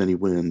then he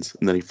wins,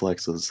 and then he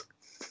flexes.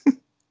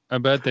 I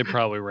bet they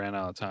probably ran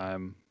out of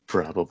time.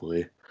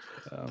 Probably.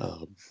 Yeah.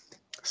 Um,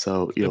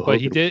 so But he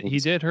Hogan did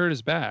wins. hurt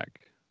his back.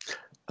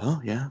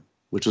 Oh yeah,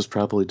 which is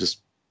probably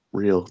just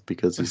real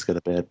because he's got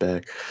a bad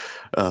back.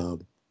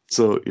 Um,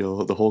 so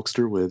the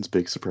Hulkster wins,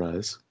 big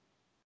surprise.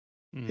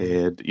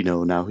 Mm.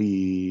 And now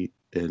he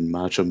and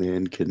Macho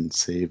Man can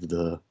save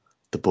the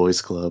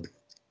boys club.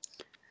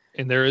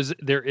 And there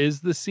is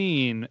the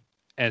scene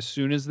as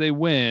soon as they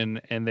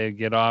win and they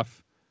get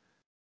off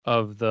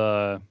of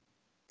the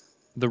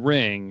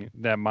ring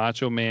that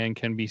Macho Man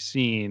can be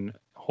seen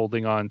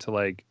holding on to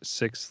like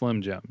 6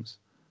 Slim Jims.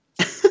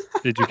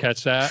 Did you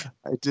catch that?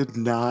 I did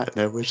not,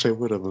 and I wish I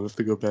would have. I'll have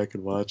to go back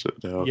and watch it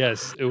now.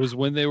 Yes, it was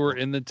when they were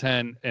in the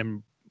tent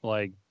and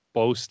like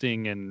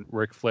boasting in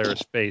Ric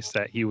Flair's face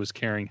that he was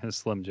carrying his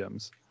Slim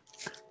Jims.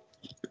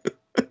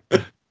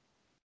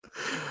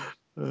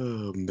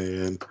 Oh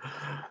man.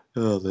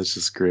 Oh, that's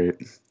just great.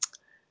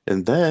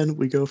 And then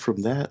we go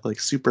from that like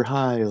super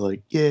high,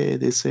 like, yay,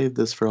 they saved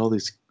this for all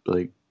these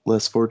like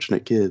less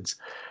fortunate kids.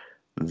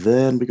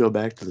 Then we go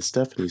back to the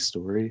Stephanie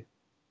story,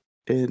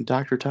 and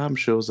Dr. Tom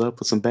shows up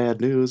with some bad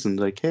news and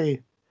like,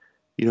 hey,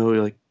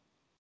 like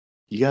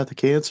you got the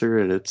cancer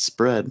and it's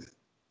spread.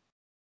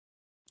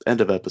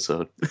 End of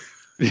episode.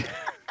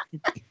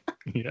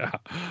 Yeah.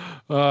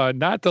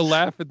 Not to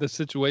laugh at the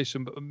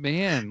situation, but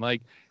man,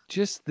 like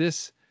just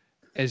this,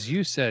 as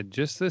you said,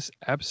 just this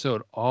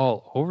episode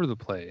all over the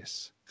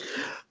place.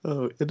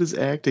 Oh, and his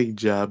acting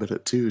job in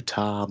it too,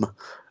 Tom.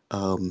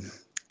 Um,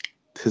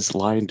 his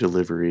line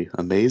delivery,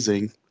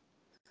 amazing.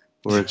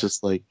 Where it's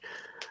just like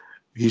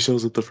he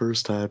shows up the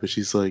first time and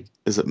she's like,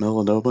 "Is it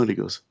melanoma?" And he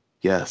goes,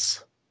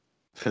 "Yes."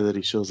 And then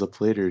he shows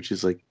up later and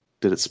she's like,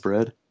 "Did it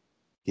spread?"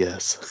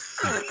 "Yes."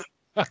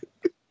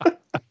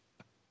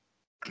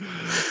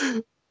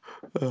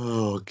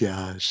 Oh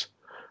gosh.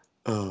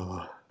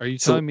 Oh, Are you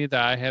so telling me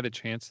that I had a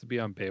chance to be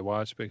on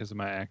Baywatch because of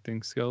my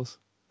acting skills?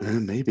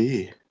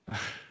 maybe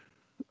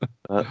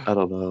I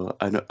don't know.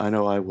 I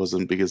know I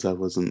wasn't because I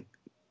wasn't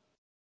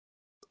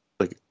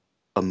like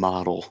a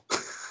model.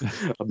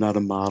 I'm not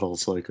a model,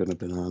 so I couldn't have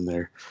been on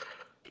there.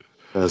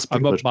 That's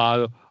I'm pretty a much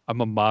model.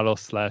 I'm a model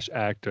slash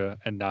actor,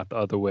 and not the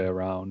other way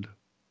around.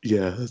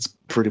 yeah. That's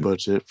pretty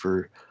much it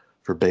for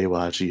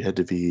Baywatch. You had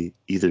to be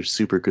either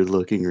super good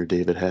looking or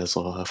David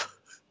Hasselhoff,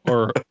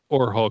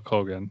 Or Hulk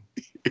Hogan.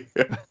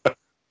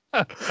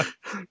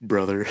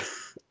 brother.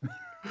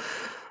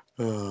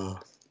 Uh,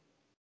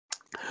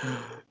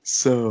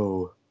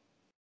 so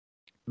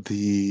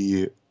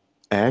the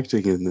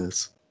acting in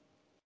this,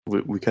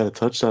 we kind of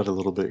touched on it a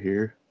little bit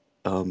here.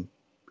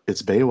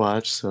 It's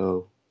Baywatch,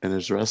 so and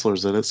there's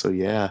wrestlers in it, so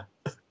yeah.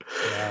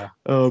 Yeah.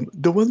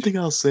 The one thing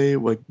I'll say,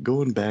 like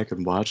going back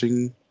and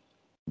watching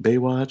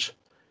Baywatch,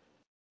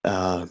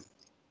 uh,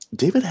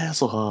 David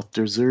Hasselhoff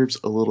deserves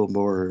a little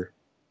more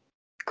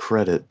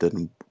credit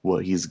than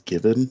what he's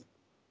given.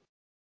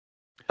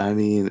 I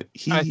mean,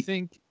 I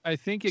think it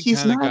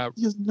kind of got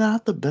he's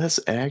not the best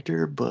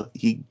actor, but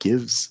he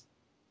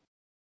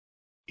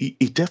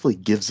definitely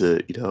gives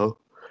it, you know.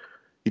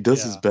 He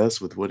does his yeah.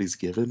 best with what he's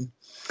given,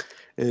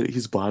 and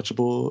he's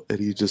watchable, and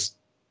he just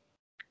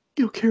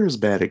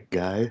charismatic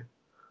guy.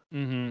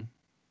 Hmm.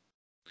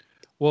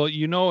 Well,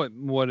 you know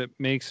what it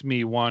makes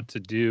me want to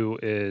do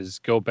is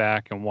go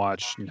back and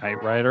watch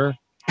Knight Rider,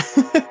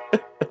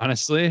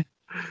 honestly.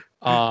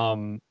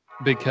 Um,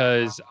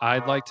 because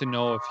I'd like to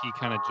know if he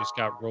kind of just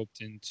got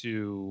roped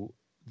into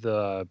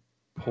the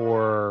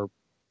poor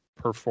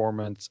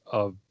performance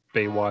of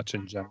Baywatch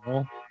in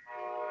general.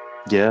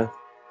 Yeah,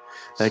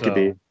 that could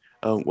be.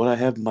 So What I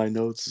have in my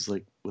notes is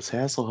like, was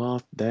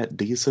Hasselhoff that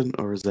decent,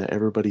 or is that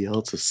everybody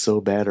else is so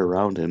bad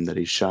around him that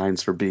he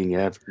shines for being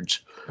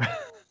average?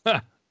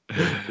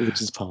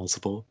 Which is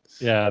possible.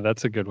 yeah,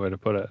 that's a good way to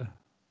put it.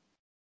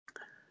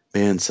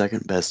 Man,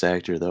 second best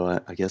actor though,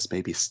 I guess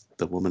maybe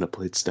the woman that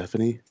played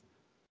Stephanie,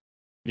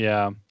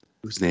 Yeah.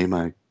 whose name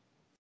I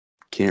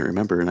can't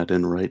remember and I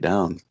didn't write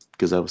down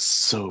because I was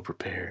so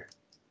prepared.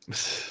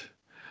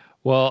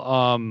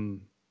 Well,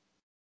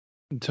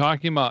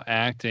 talking about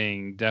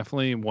acting,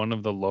 definitely one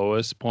of the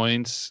lowest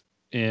points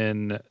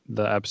in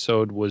the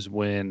episode was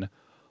when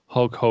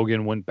Hulk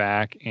Hogan went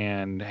back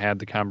and had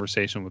the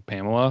conversation with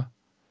Pamela,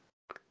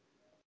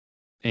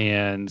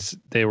 and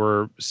they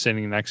were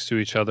sitting next to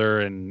each other,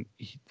 and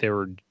they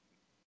were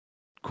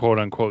quote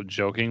unquote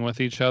joking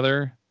with each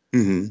other.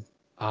 Hmm.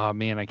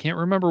 Man, I can't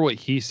remember what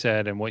he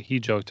said and what he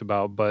joked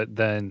about, but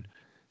then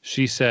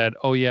she said,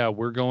 "Oh yeah,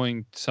 we're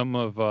going. Some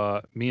of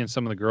me and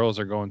some of the girls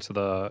are going to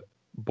the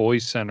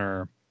boys'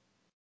 center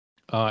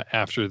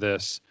after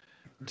this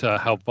to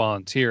help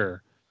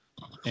volunteer."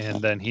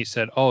 And then he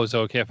said, "Oh, is it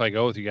okay if I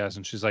go with you guys?"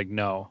 And she's like,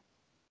 "No,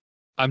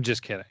 I'm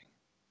just kidding."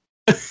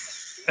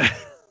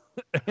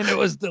 And it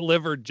was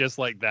delivered just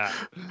like that.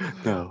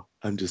 No,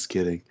 I'm just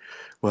kidding.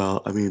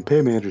 Well, I mean,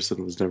 Pam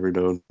Anderson was never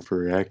known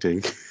for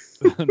acting.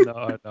 No,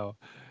 I know.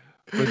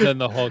 But then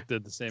the Hulk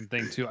did the same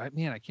thing too. I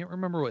can't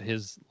remember what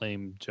his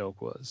lame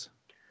joke was.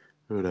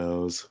 Who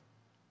knows?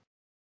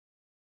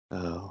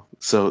 Oh,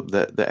 so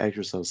the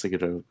actress I was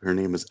thinking of, her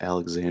name is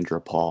Alexandra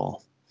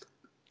Paul,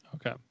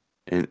 Okay.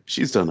 and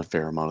she's done a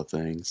fair amount of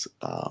things.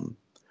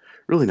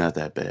 Really not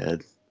that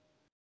bad.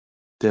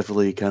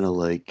 Definitely kind of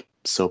like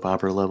soap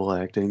opera level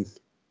acting.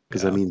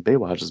 Because I Yeah. mean,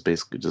 Baywatch is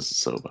basically just a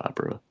soap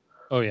opera.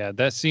 Oh yeah,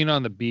 that scene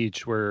on the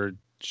beach where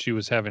she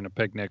was having a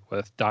picnic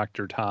with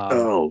Dr. Tom.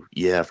 Oh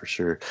yeah, for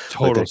sure. Like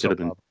Total that could have soap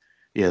been, opera.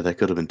 yeah, that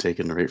could have been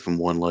taken right from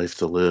One Life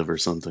to Live or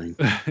something.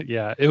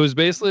 Yeah, it was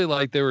basically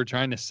like they were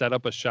trying to set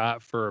up a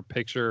shot for a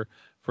picture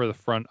for the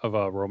front of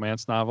a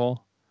romance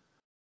novel.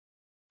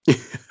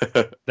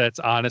 That's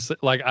honestly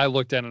like I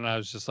looked at it and I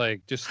was just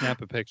like, just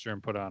snap a picture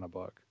and put it on a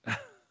book.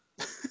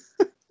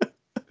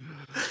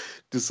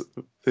 Just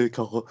they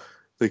call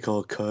they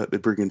call cut. They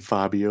bring in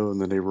Fabio and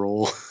then they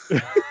roll.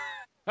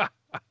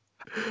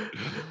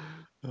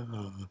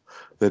 Uh,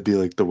 that'd be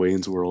like the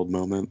Wayne's World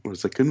moment where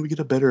it's like, couldn't we get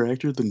a better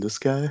actor than this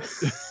guy?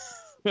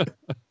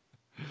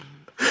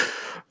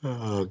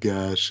 Oh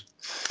gosh.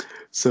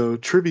 So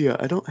trivia,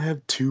 I don't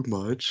have too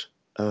much.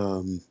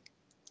 Um,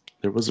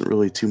 there wasn't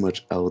really too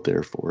much out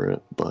there for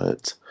it,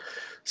 but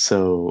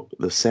so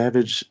the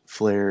Savage,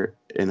 Flair,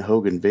 and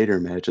Hogan Vader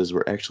matches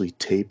were actually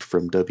taped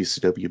from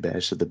WCW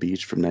Bash at the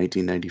Beach from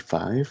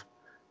 1995.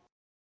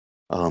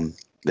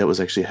 That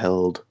was actually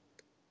held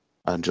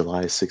on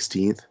July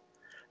 16th.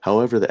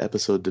 However, the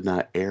episode did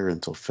not air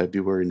until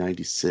February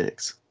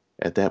 96.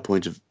 At that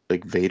point,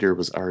 like Vader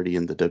was already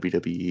in the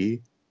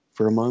WWE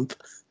for a month,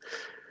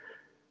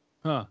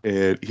 Huh.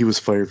 and he was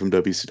fired from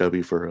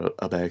WCW for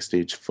a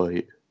backstage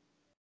fight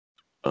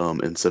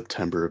in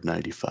September of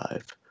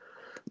 95.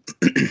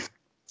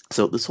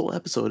 So this whole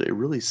episode, it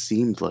really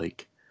seemed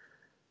like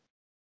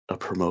a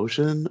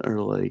promotion or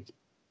like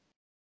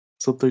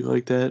something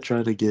like that,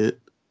 trying to get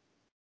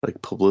like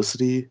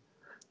publicity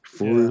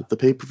for Yeah. the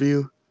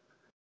pay-per-view,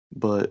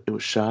 but it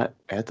was shot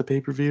at the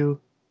pay-per-view,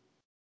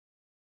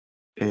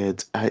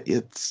 and I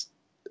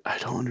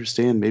don't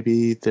understand.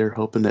 Maybe they're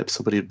hoping that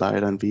somebody would buy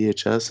it on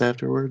VHS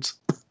afterwards.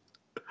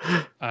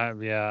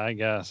 Yeah, I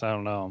guess. I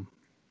don't know.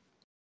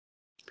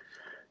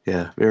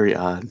 Yeah, very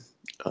odd.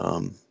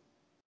 Um,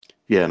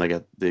 yeah, and I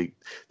got the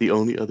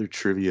only other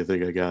trivia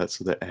thing I got.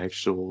 So the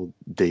actual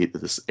date that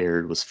this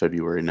aired was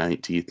February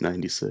 19th,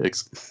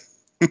 96.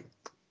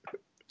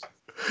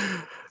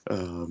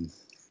 um,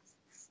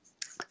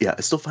 yeah,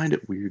 I still find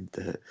it weird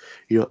that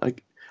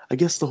I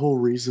guess the whole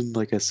reason,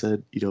 like I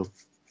said,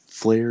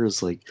 Flair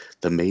is like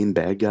the main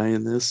bad guy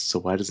in this. So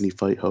why doesn't he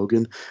fight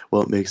Hogan?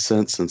 Well, it makes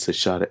sense since they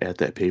shot it at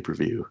that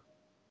pay-per-view.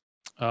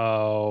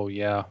 Oh,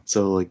 yeah.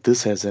 So like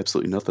this has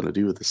absolutely nothing to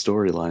do with the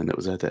storyline that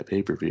was at that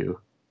pay-per-view.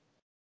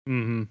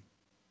 Mm-hmm.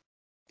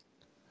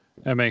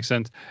 That makes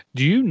sense.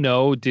 Do you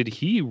know, did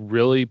he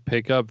really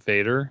pick up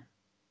Vader?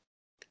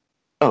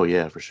 Oh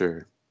yeah, for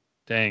sure.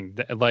 Dang.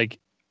 Like,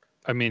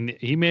 I mean,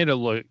 he made it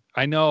look,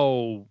 I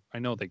know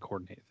they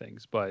coordinate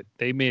things, but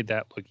they made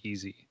that look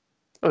easy.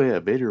 Oh yeah,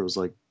 Vader was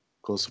like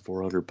close to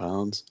 400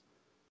 pounds.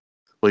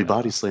 Well, he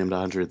body Uh, slammed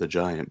Andre the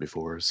Giant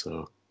before,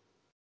 so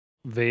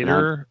and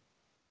Vader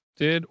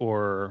did,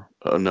 or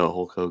no,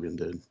 Hulk Hogan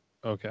did.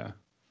 okay.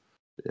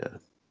 Yeah,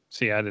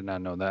 See, I did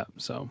not know that.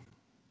 So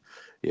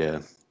yeah.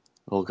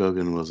 Hulk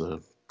Hogan was a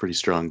pretty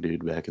strong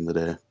dude back in the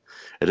day,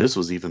 and this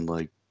was even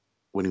like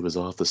when he was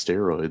off the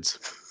steroids.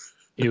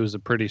 he was a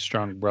pretty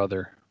strong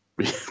brother.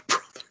 Brother.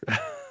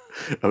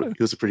 Oh, he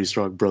was a pretty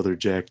strong brother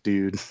Jack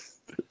dude.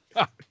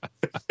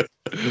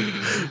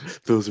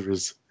 Those are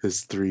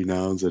his three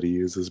nouns that he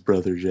uses: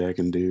 brother, Jack,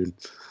 and dude.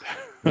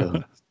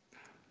 Um,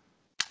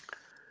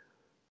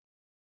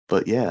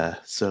 but yeah,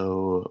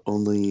 so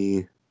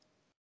only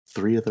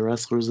three of the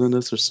wrestlers in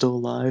this are still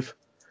alive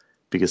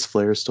because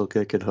Flair's still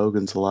kicking,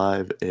 Hogan's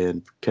alive,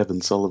 and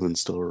Kevin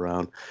Sullivan's still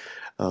around.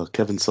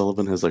 Kevin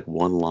Sullivan has like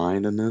one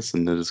line in this,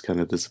 and then just kind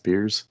of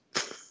disappears.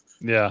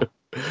 Yeah.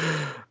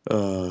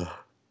 uh,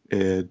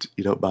 and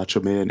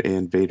Macho Man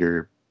and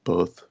Vader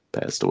both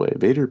passed away.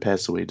 Vader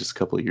passed away just a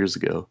couple of years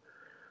ago.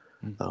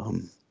 Mm.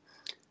 Um,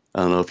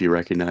 I don't know if you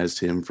recognized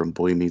him from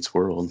Boy Meets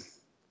World,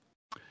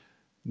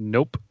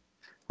 Nope.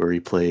 where he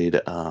played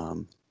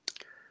what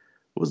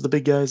was the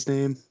big guy's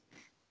name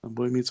on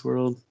Boy Meets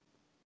World?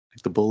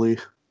 Like the bully.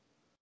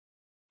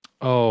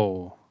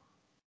 Oh,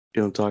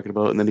 You know what I'm talking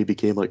about? And then he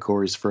became like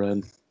Corey's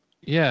friend.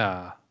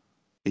 yeah.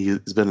 He's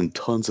been in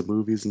tons of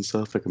movies and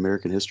stuff, like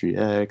American History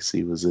X.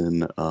 He was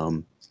in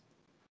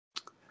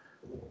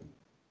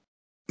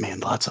man,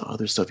 lots of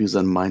other stuff. He was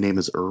on My Name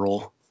Is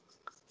Earl.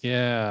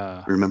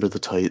 Yeah. Remember the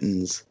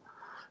Titans?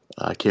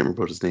 I can't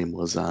remember what his name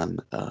was on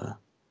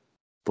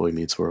Boy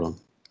Meets World,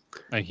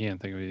 I can't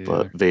think of it but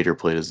either. Vader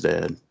played his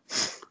dad,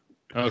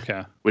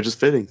 Okay. which is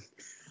fitting.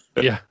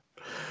 Yeah.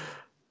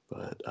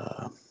 But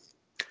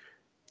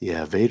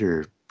yeah,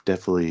 Vader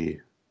definitely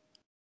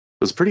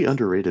was pretty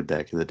underrated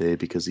back in the day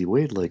because he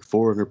weighed like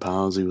 400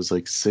 pounds. He was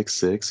like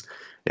 6'6",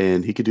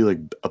 and he could do like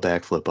a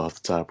backflip off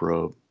the top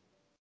rope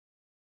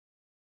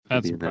for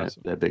That's being that,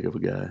 impressive. that big of a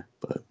guy.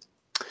 But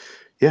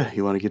yeah,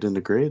 you want to get into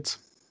grades?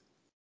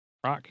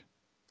 Rock.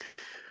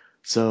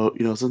 So,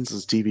 since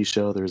it's a TV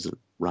show, there's a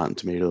Rotten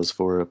Tomatoes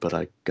for it, but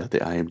I got the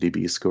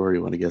IMDb score.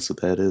 You want to guess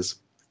what that is?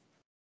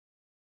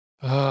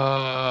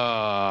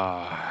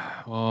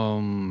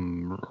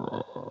 Um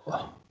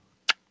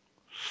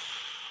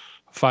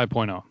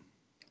 5.0.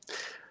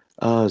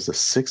 It's a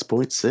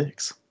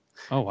 6.6.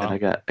 Oh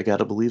And wow. I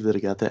gotta believe that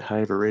it got that high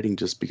of a rating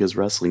just because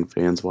wrestling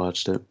fans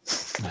watched it.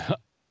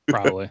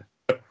 Probably.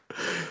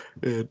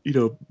 And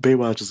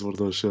Baywatch is one of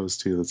those shows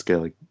too that's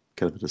got like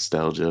kind of a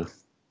nostalgia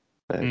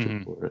factor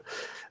Hmm. for it.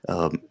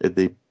 And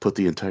they put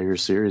the entire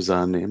series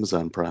on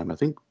Amazon Prime. I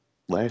think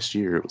last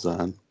year it was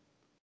on.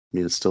 I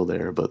mean, it's still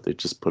there, but they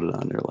just put it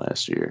on there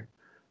last year.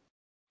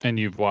 And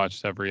you've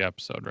watched every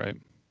episode, right?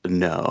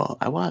 No,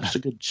 I watched a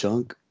good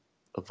chunk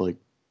of like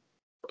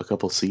a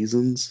couple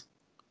seasons,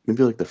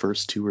 maybe like the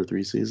first two or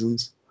three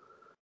seasons.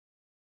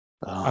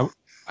 I Oh,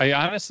 I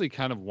honestly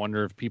kind of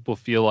wonder if people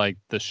feel like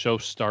the show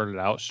started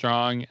out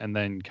strong and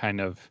then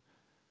kind of,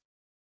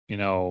 you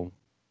know,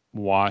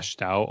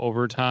 washed out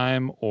over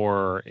time,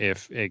 or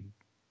if it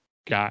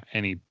got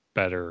any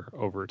better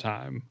over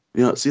time.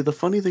 see, the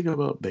funny thing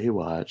about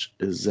Baywatch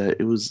is that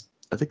it was,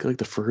 I think, like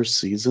the first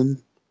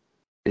season,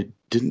 it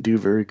didn't do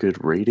very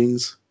good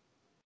ratings,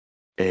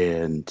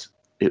 and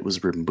it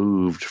was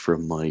removed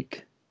from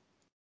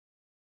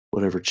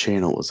whatever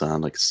channel it was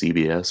on, like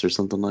CBS or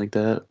something like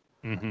that.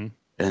 Hmm.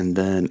 and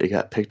then it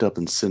got picked up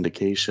in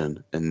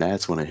syndication, and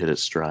that's when it hit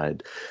its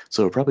stride.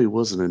 So it probably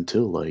wasn't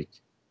until like,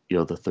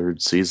 the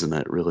third season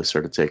that it really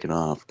started taking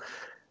off.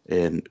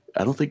 And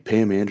I don't think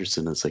Pam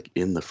Anderson is like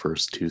in the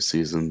first two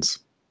seasons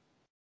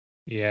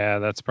Yeah,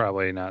 that's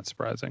probably not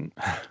surprising.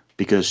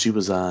 because she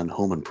was on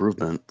Home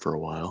Improvement for a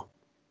while.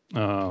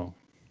 Oh.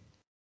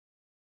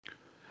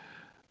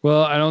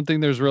 Well, I don't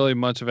think there's really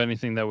much of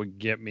anything that would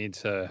get me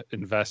to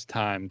invest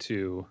time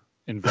to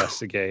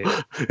investigate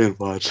And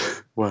watch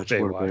more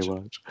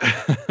Baywatch.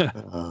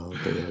 Baywatch. Oh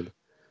man.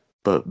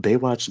 But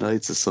Baywatch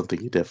Nights is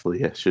something you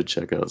definitely should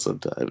check out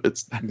sometime.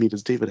 It's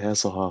David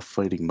Hasselhoff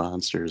fighting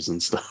monsters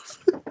and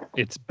stuff.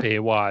 It's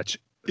Baywatch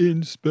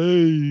in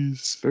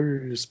space.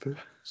 Spurs.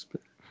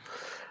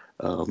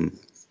 Um,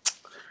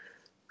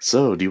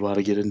 so do you want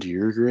to get into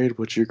your grade?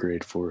 What's your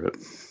grade for it?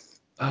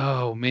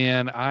 Oh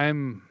man,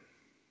 I'm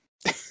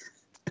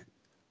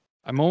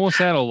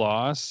almost at a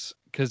loss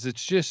because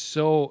it's just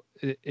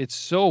it's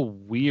so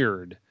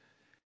weird.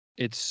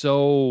 It's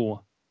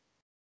so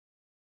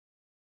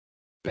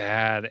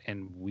bad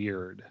and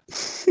weird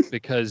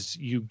because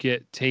you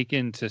get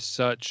taken to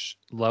such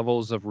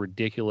levels of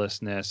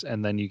ridiculousness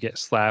and then you get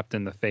slapped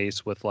in the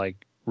face with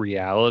like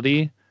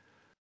reality,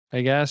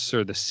 I guess,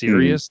 or the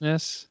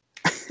seriousness.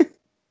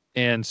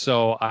 And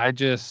so I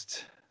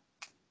just,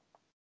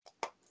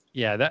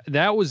 yeah,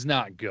 that was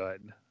not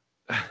good.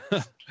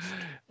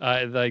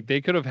 Like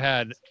they could have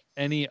had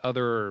any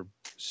other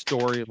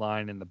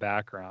storyline in the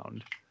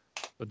background,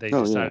 but they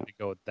decided to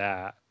go with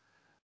that.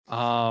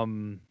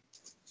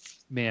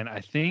 Man, I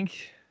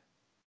think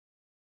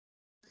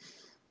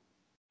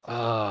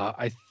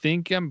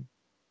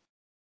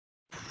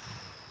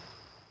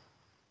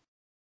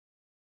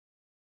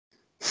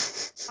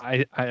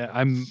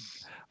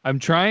I'm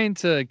trying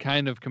to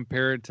kind of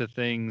compare it to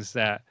things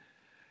that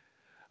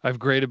I've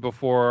graded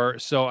before.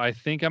 So I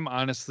think I'm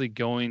honestly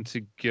going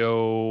to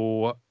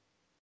go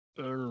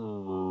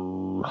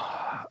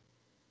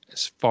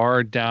as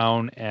far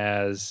down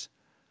as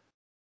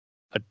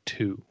a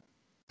 2.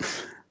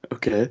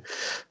 Okay,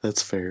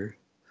 that's fair.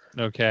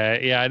 Okay.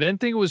 Yeah, I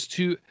didn't think it was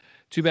too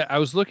bad. I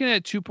was looking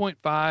at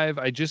 2.5.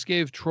 I just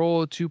gave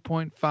Troll a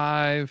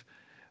 2.5,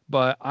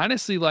 but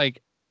honestly,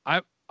 like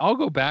I'll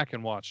go back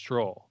and watch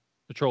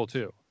the Troll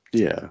 2.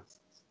 Yeah.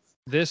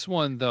 This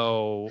one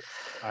though,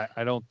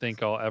 I don't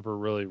think I'll ever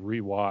really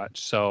rewatch,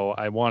 so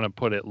I want to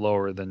put it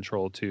lower than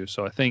Troll 2.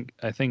 So I think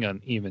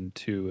an even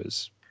 2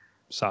 is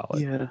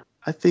solid. Yeah,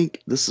 I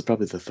think this is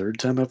probably the third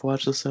time I've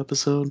watched this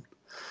episode.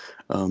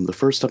 The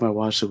first time I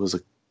watched it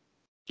was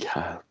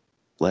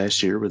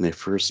last year when they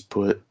first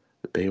put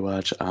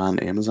Baywatch on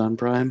Amazon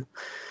Prime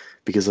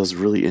because I was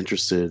really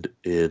interested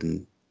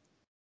in.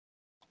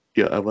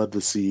 Yeah, I wanted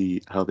to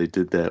see how they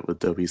did that with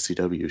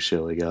WCW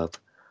showing up.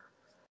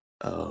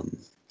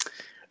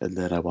 And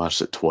then I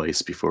watched it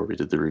twice before we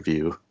did the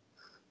review.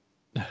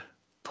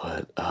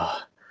 But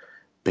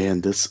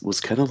man, this was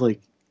kind of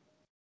like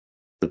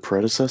the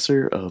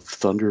predecessor of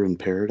Thunder in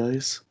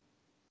Paradise,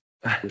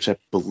 which I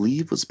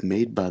believe was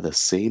made by the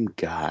same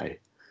guy.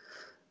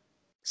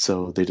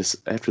 So they just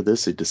after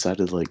this they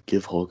decided to like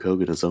give Hulk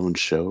Hogan his own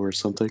show or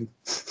something.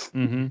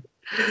 Mm-hmm.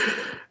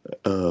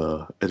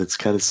 And it's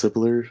kind of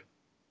similar,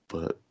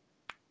 but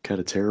kind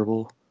of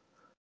terrible.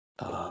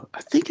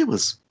 I think it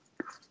was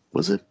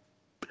it?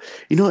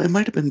 It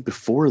might have been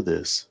before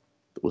this.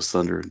 It was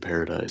Thunder in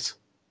Paradise.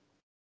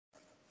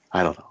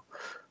 I don't know.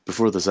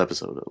 Before this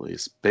episode, at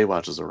least.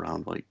 Baywatch is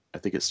around like I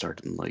think it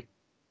started in like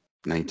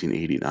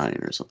 1989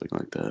 or something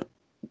like that.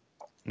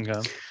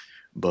 Okay.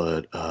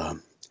 But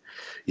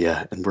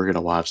yeah, and we're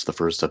gonna watch the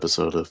first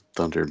episode of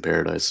Thunder in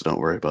Paradise, so don't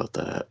worry about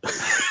that.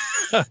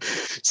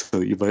 So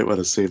you might want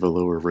to save a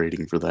lower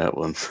rating for that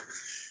one.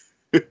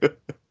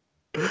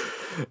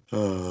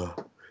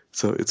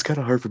 So it's kind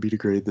of hard for me to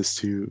grade this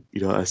too.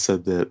 I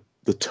said that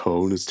the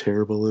tone is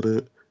terrible in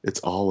it.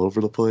 It's all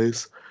over the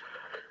place.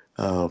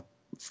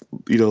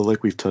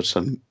 Like we've touched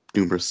on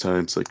numerous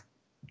times, like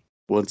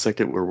 1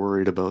 second we're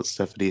worried about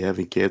Stephanie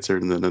having cancer,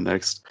 and then the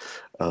next,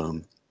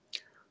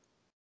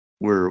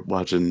 we're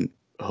watching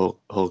Hulk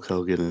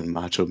Hogan and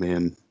Macho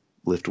Man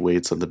lift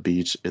weights on the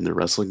beach in their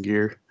wrestling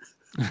gear.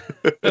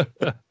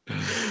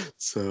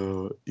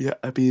 So yeah,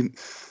 I mean,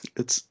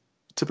 it's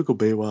typical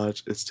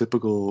Baywatch. It's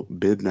typical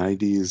mid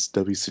 '90s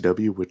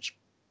WCW, which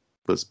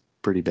was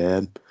pretty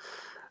bad.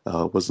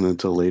 It wasn't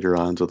until later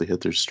on until they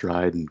hit their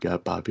stride and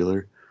got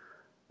popular.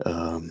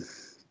 Um,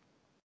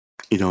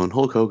 and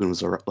Hulk Hogan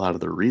was a lot of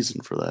the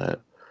reason for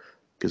that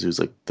because he was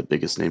like the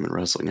biggest name in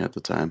wrestling at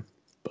the time.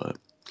 But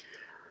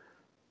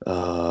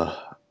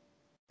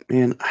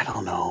man, I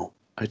don't know.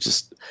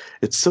 It's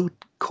so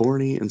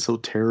corny and so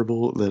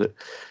terrible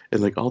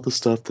and like all the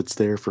stuff that's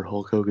there for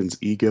Hulk Hogan's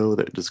ego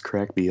that just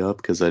cracked me up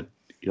because I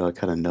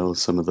kind of know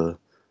some of the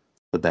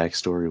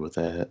backstory with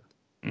that.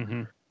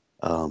 Mm-hmm.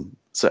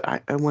 So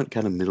I went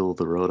kind of middle of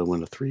the road. I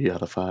went a 3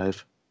 out of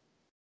 5.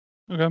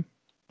 Okay.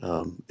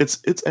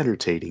 It's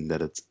entertaining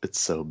that it's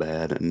so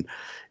bad, and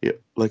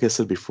like I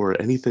said before,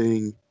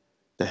 anything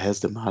that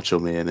has the Macho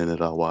Man in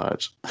it, I'll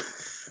watch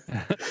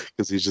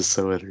because he's just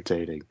so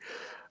entertaining.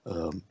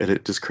 And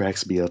it just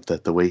cracks me up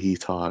that the way he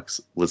talks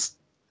was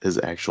his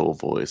actual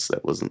voice.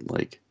 That wasn't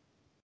like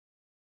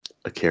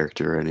a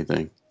character or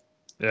anything.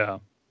 Yeah.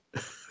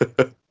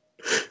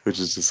 Which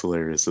is just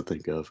hilarious to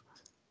think of.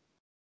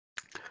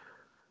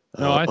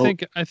 No, I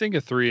think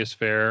a 3 is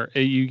fair.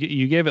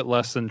 You gave it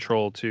less than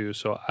Troll 2,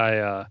 so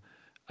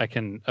I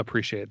can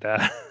appreciate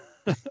that.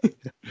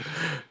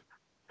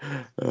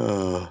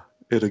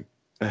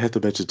 I have to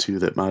mention too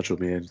that Macho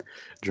Man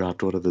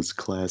dropped one of his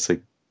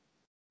classic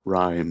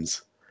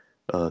rhymes.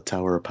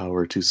 Tower of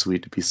Power, too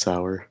sweet to be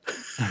sour.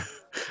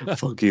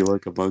 Funky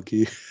like a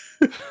monkey.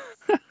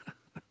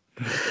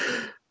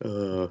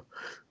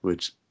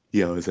 Which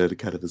he always had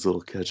kind of his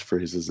little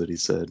catchphrases that he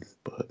said.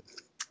 But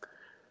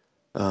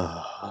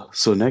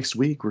so next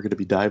week we're going to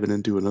be diving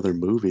into another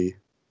movie,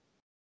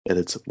 and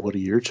it's What Are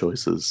Your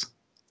Choices?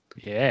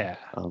 Yeah.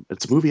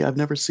 It's a movie I've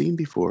never seen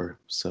before,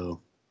 so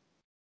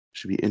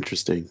should be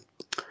interesting.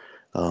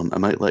 I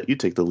might let you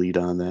take the lead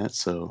on that.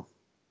 So,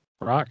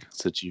 rock.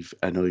 Since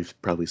I know you've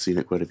probably seen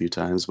it quite a few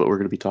times, but we're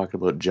going to be talking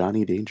about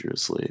Johnny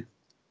Dangerously.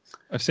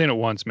 I've seen it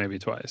once, maybe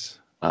twice.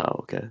 Oh,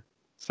 okay.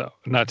 So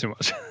not too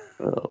much.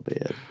 Oh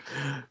man.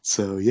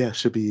 So yeah,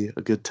 should be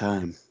a good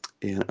time.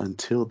 And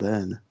until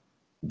then,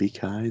 be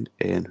kind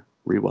and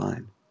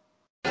rewind.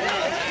 You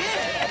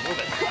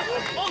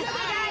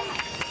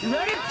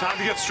ready? Time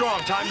to get strong.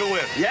 Time to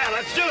win. Yeah,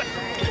 let's do it.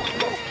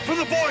 For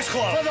the boys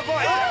club. For the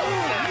boys.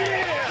 Oh,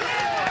 yeah.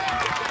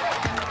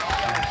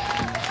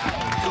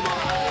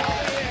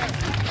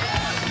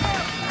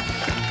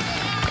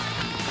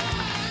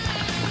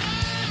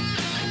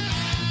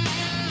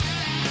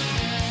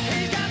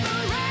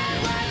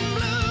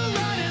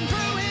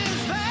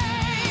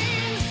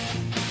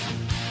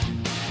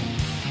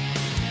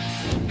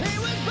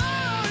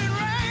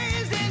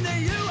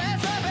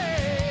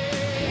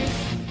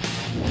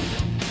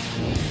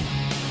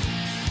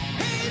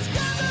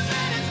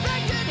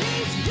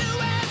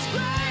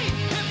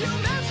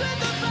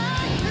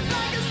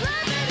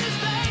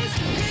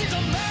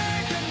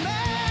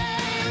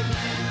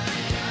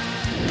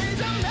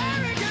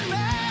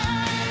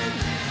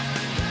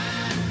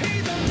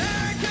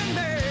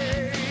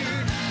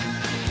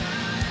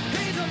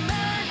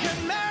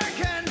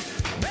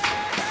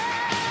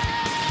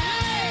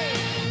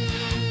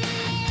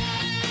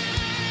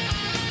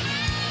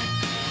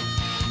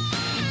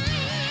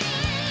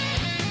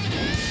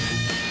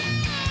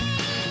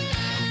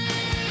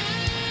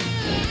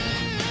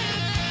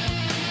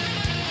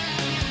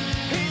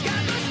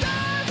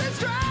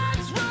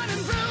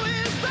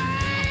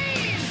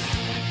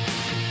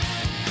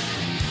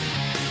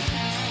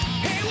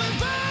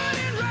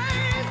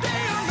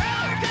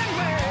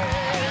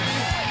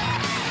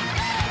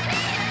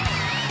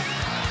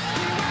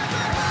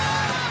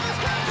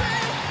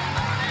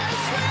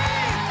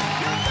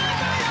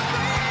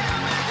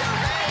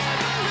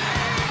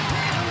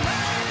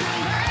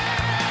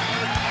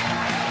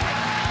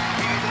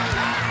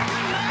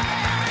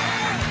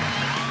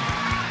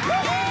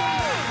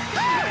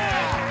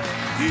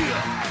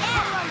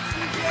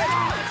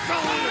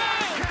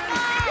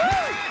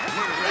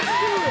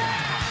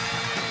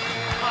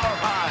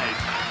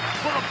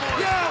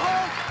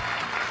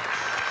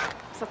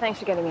 So thanks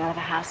for getting me out of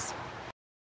the house.